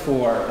just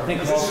before, I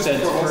think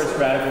Halsted's first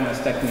radical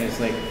mastectomy is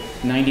like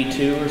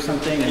 92 or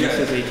something, and this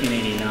is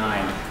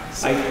 1889.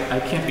 I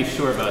can't be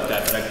sure about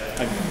that, but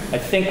I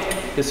think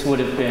this would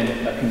have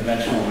been a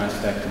conventional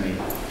mastectomy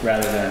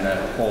rather than a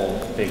whole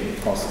big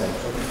Halsted.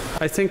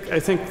 I think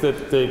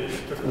that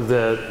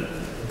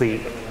the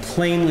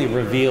plainly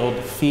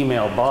revealed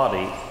female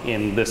body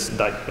in this,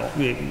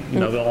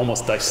 the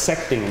almost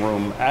dissecting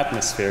room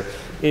atmosphere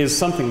is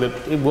something that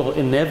it will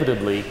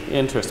inevitably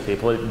interest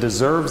people. It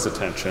deserves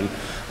attention.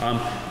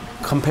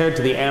 Compared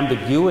to the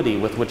ambiguity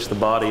with which the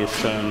body is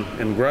shown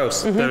in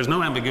gross, there's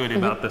no ambiguity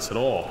about this at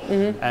all.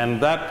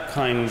 And that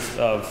kind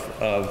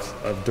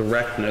of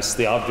directness,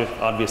 the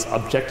obvious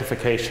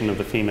objectification of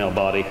the female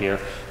body here,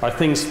 are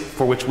things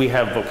for which we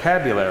have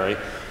vocabulary.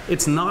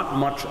 It's not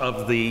much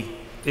of the,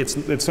 it's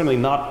certainly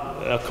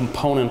not a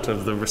component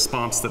of the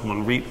response that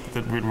one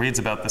reads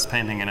about this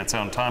painting in its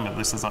own time, at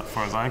least as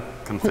far as I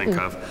can think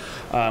of.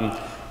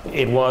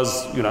 It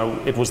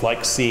was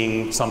like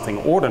seeing something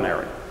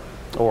ordinary,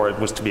 or it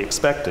was to be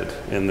expected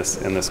in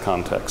this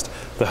context.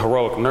 The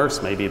heroic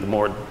nurse may be the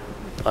more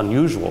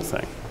unusual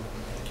thing.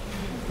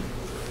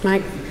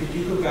 Mike? Could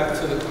you go back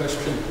to the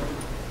question,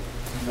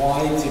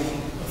 why did,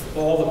 of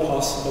all the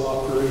possible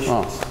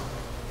operations,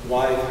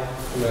 why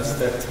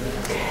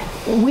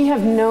mastectomy? We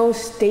have no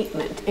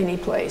statement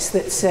anyplace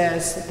that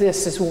says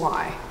this is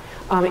why.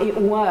 It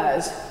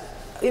was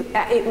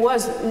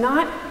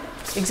not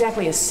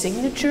exactly a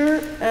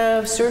signature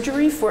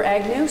surgery for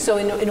Agnew, so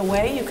in a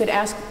way you could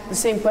ask the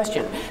same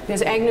question,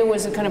 because Agnew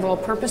was a kind of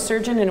all-purpose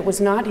surgeon and it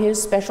was not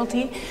his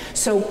specialty.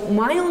 So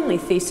my only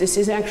thesis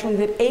is actually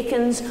that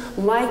Eakins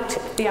liked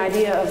the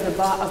idea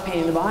of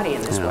painting the body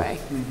in this way.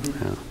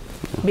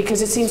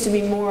 Because it seems to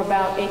be more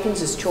about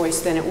Eakins'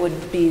 choice than it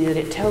would be that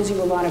it tells you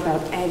a lot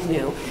about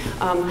Agnew.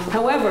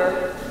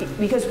 However,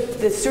 because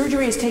the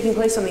surgery is taking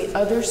place on the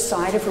other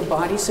side of her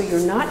body, so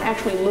you're not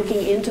actually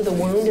looking into the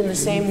wound in the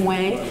same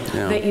way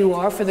that you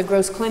are for the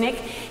Gross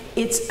Clinic,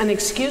 it's an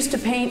excuse to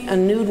paint a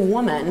nude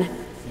woman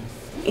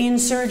in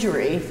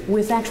surgery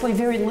with actually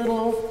very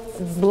little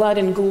blood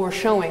and gore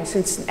showing,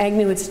 since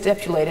Agnew had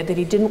stipulated that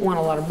he didn't want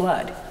a lot of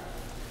blood.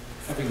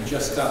 Having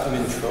just gotten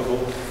in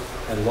trouble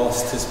and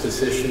lost his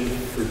position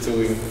for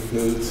doing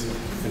nudes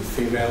and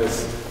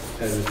females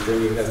and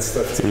bringing that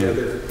stuff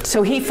together.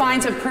 So he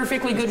finds a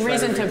perfectly good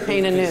reason to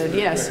paint a nude,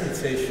 yes.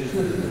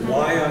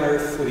 Why on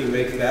earth would he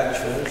make that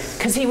choice?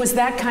 Because he was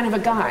that kind of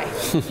a guy.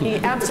 He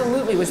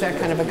absolutely was that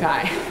kind of a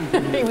guy.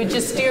 He would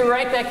just steer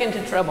right back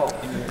into trouble.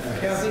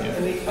 Kathy,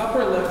 in the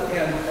upper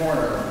left-hand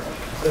corner,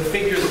 the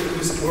figure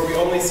where we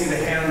only see the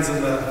hands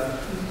and the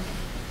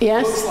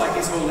looks like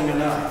he's holding a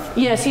knife.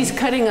 Yes, he's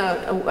cutting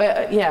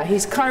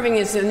he's carving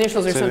his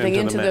initials or something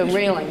into the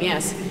railing,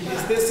 yes.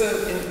 Is this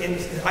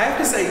I have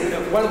to say,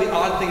 one of the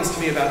odd things to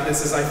me about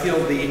this is I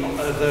feel the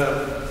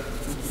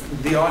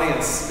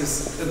audience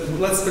is,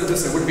 let's put it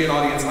this way, it wouldn't be an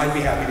audience I'd be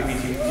happy to be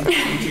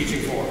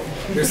teaching for.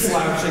 They're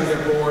slouching,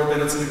 they're bored, they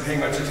don't seem to be paying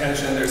much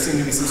attention, there seem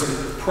to be some sort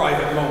of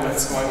private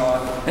moments going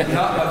on,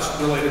 not much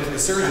related to the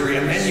surgery,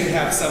 and then you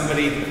have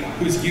somebody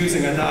who's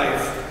using a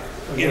knife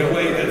in a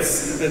way that's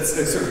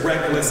sort of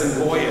reckless and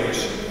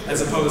boyish,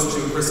 as opposed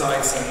to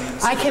precise and...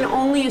 I can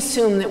only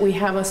assume that we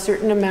have a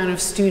certain amount of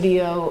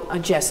studio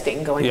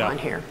jesting going on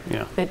here.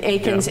 That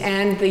Eakins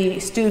and the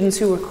students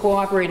who were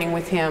cooperating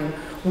with him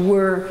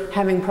were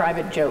having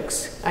private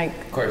jokes. Of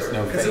course,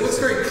 no. Because it looks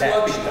very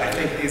clubby, I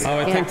think.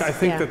 I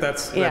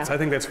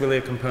think that's really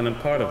a component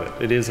part of it.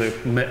 It is,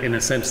 in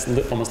a sense,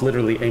 almost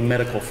literally a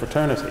medical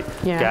fraternity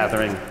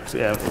gathering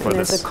for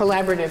this. There's a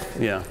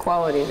collaborative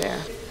quality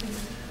there.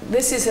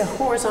 This is a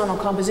horizontal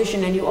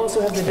composition, and you also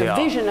have the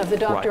division of the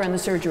doctor and the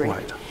surgery.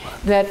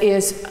 That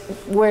is,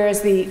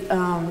 whereas the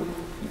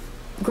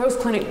Gross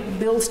Clinic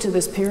builds to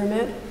this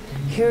pyramid,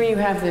 here you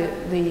have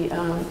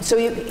so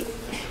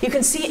you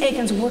can see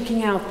Eakins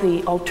working out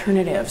the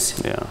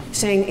alternatives.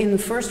 Saying in the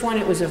first one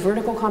it was a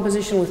vertical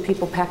composition with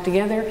people packed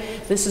together.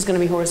 This is going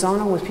to be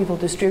horizontal with people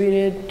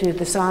distributed to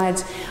the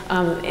sides.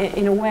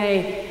 In a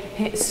way,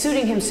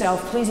 suiting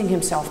himself, pleasing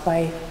himself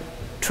by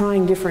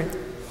trying different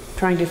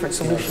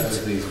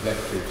solutions. These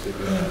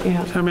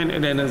vectors. I mean,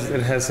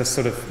 it has a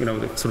sort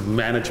of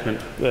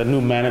management, a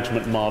new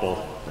management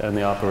model in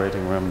the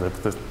operating room.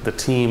 The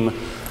team,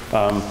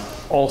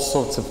 all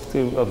sorts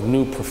of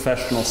new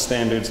professional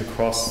standards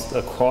across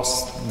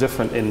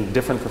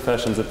different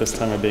professions at this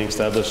time are being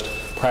established.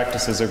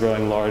 Practices are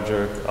growing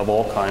larger of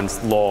all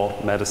kinds: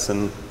 law,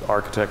 medicine,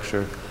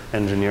 architecture,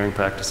 engineering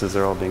practices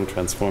are all being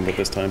transformed at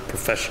this time,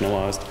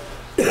 professionalized,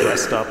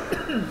 dressed up.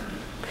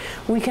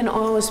 We can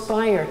all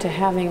aspire to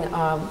having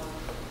a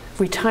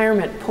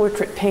retirement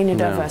portrait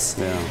painted of us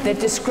that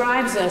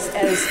describes us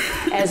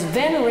as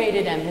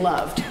venerated and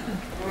loved.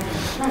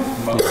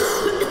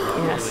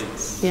 Yes,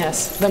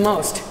 yes, the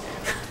most.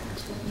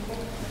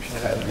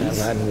 That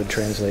Latin would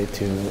translate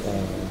to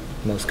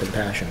most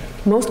compassionate.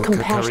 Most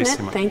compassionate?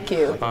 Thank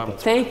you.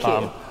 Thank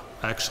you.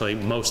 Actually,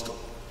 most.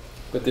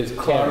 But there's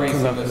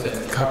carissimus.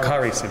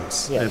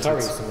 Carissimus. Yeah,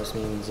 carissimus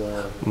means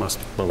most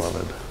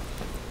beloved.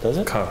 Does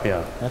it?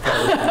 Yeah.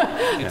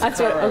 That's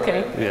what,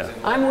 okay. Yeah.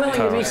 I'm willing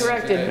to be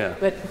corrected,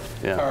 but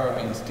Cara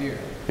means dear.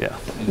 Yeah.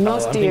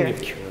 Most dear.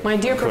 My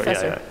dear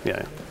professor.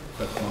 Yeah.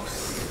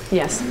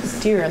 Yes,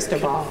 dearest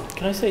of all.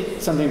 Can I say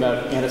something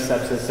about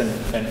antisepsis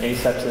and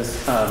asepsis?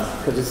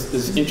 Because this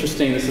is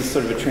interesting. This is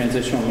sort of a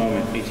transitional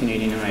moment,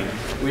 1889.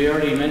 We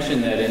already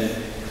mentioned that in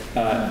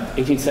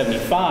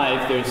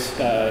 1875,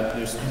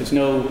 there's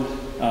no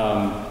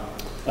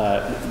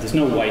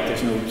white,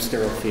 there's no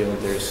sterile field,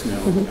 there's no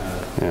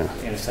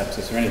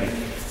antisepsis or anything.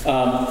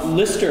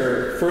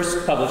 Lister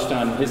first published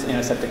on his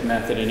antiseptic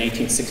method in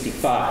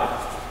 1865.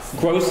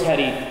 Gross, had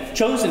he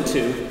chosen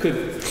to,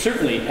 could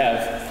certainly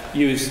have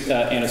used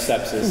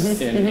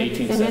antisepsis in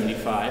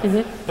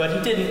 1875, but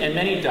he didn't, and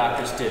many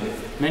doctors didn't.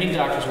 Many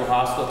doctors were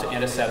hostile to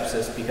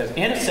antisepsis because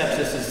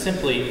antisepsis is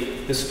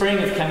simply the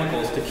spraying of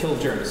chemicals to kill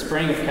germs,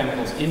 spraying of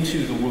chemicals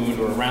into the wound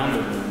or around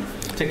the wound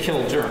to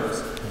kill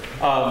germs.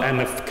 And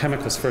the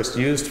chemicals first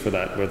used for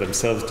that were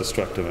themselves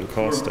destructive and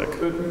caustic.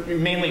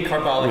 Mainly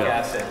carbolic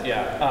acid,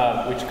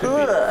 which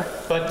could be.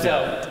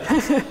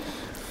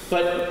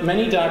 But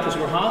many doctors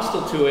were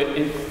hostile to it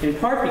in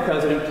part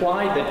because it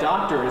implied that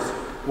doctors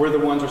were the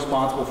ones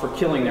responsible for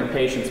killing their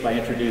patients by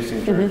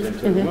introducing germs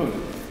into the wound.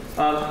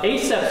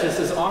 Asepsis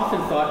is often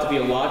thought to be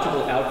a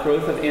logical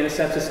outgrowth of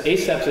antisepsis.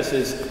 Asepsis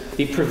is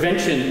the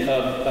prevention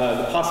of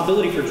the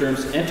possibility for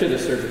germs to enter the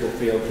surgical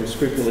field through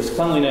scrupulous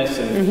cleanliness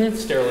and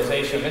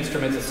sterilization of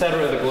instruments,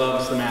 etc., the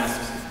gloves, the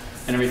masks,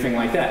 and everything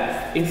like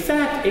that. In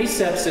fact,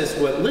 asepsis,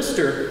 what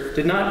Lister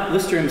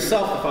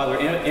himself, the father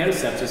of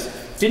antisepsis,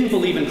 didn't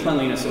believe in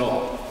cleanliness at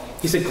all.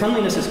 He said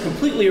cleanliness is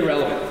completely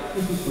irrelevant.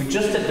 We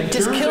just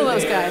kill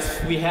those guys.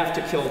 We have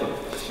to kill them.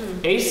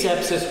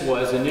 Asepsis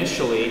was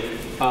initially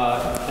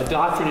a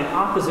doctrine in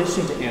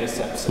opposition to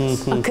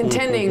antisepsis. A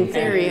contending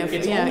theory.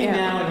 It's only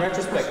now, in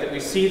retrospect, that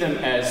we see them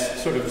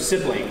as sort of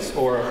siblings,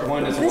 or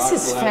one as a logical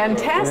This is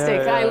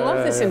fantastic. I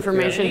love this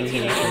information.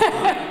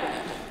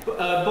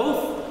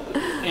 Both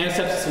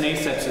antisepsis and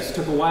asepsis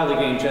took a while to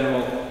gain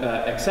general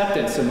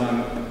acceptance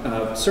among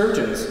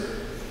surgeons.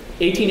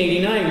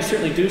 1889, we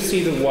certainly do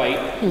see the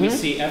white. We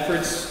see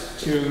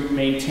efforts to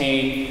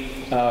maintain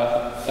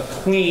a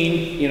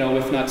clean,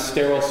 if not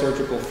sterile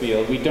surgical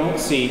field. We don't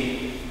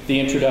see the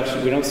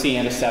introduction, we don't see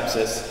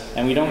antisepsis,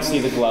 and we don't see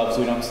the gloves,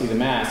 we don't see the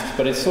masks,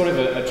 but it's sort of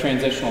a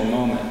transitional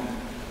moment.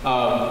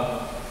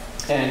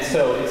 And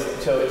so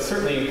it's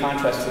certainly in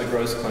contrast to the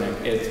Gross Clinic.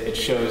 It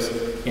shows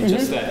in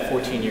just that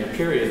 14-year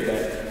period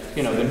that,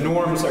 the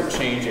norms are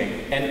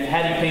changing. And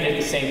had he painted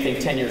the same thing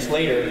 10 years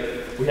later,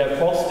 we have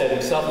Halstead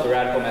himself with the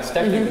radical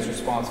mastectomy was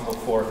responsible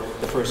for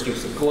the first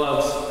use of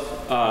gloves.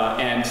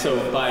 And so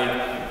by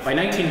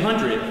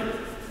 1900,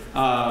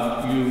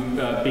 you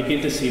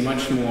begin to see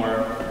much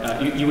more,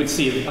 you would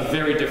see a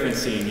very different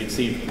scene. You'd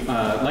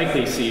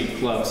likely see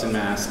gloves and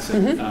masks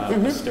and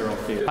a sterile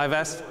field. I've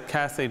asked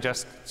Kathy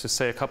just to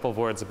say a couple of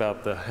words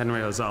about the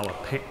Henry Ozawa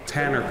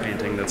Tanner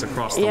painting that's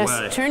across the way.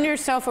 Yes, turn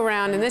yourself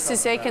around, and this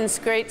is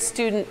Eakins' great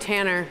student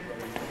Tanner.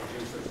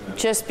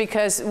 Just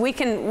because we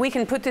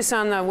can put this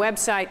on the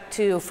website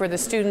too for the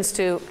students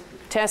to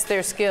test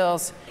their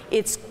skills.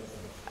 It's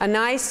a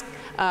nice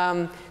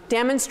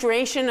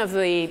demonstration of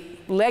the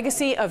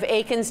legacy of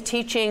Eakins'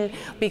 teaching,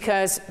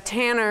 because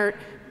Tanner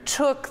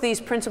took these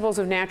principles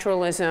of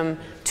naturalism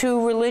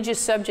to religious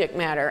subject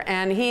matter.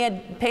 And he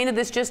had painted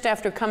this just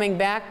after coming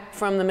back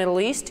from the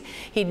Middle East.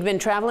 He'd been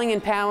traveling in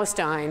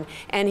Palestine,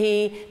 and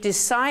he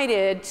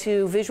decided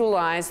to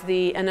visualize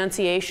the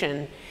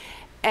Annunciation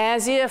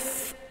as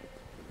if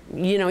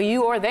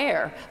you are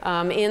there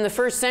in the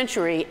 1st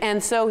century.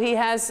 And so he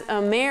has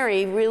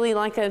Mary, really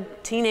like a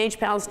teenage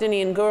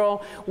Palestinian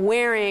girl,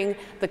 wearing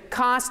the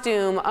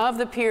costume of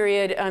the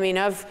period,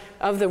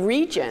 of the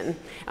region.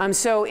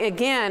 So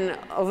again,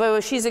 although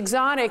she's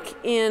exotic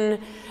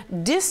in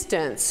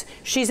distance,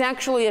 she's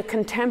actually a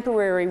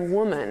contemporary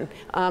woman.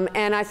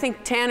 And I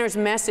think Tanner's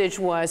message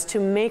was to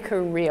make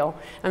her real.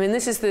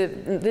 This is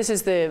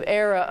the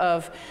era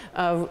of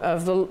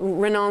the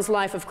Renan's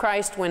Life of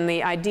Christ, when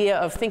the idea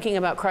of thinking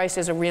about Christ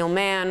as a real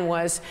man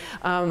was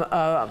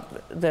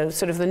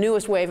the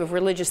newest wave of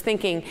religious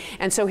thinking.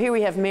 And so here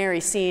we have Mary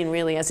seen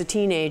really as a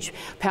teenage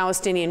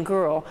Palestinian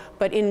girl.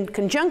 But in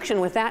conjunction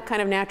with that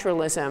kind of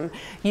naturalism,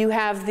 you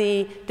have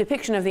the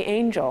depiction of the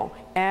angel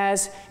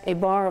as a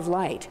bar of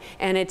light.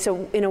 And it's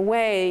in a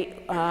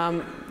way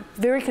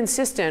very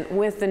consistent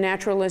with the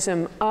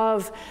naturalism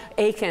of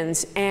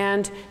Eakins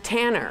and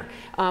Tanner.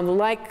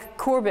 Like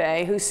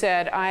Courbet, who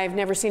said, I've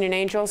never seen an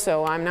angel,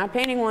 so I'm not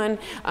painting one.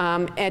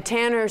 And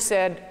Tanner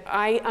said,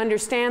 I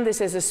understand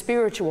this as a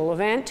spiritual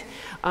event,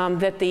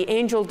 that the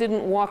angel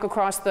didn't walk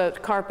across the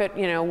carpet,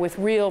 you know, with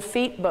real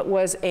feet, but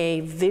was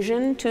a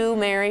vision to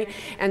Mary.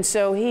 And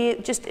so he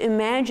just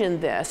imagined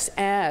this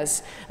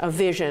as a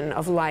vision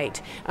of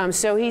light.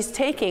 So he's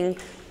taking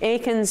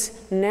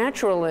Eakins'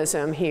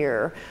 naturalism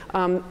here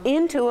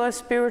into a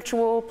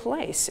spiritual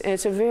place.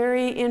 It's a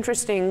very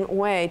interesting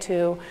way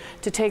to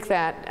take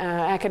that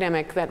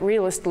academic, that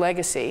realist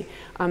legacy,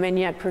 and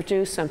yet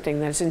produce something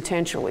that's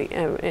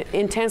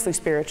intensely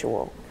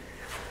spiritual.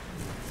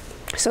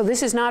 So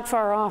this is not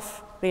far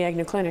off the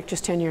Agnew Clinic,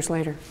 just 10 years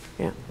later.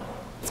 Yeah.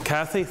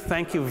 Kathy,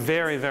 thank you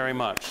very, very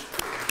much.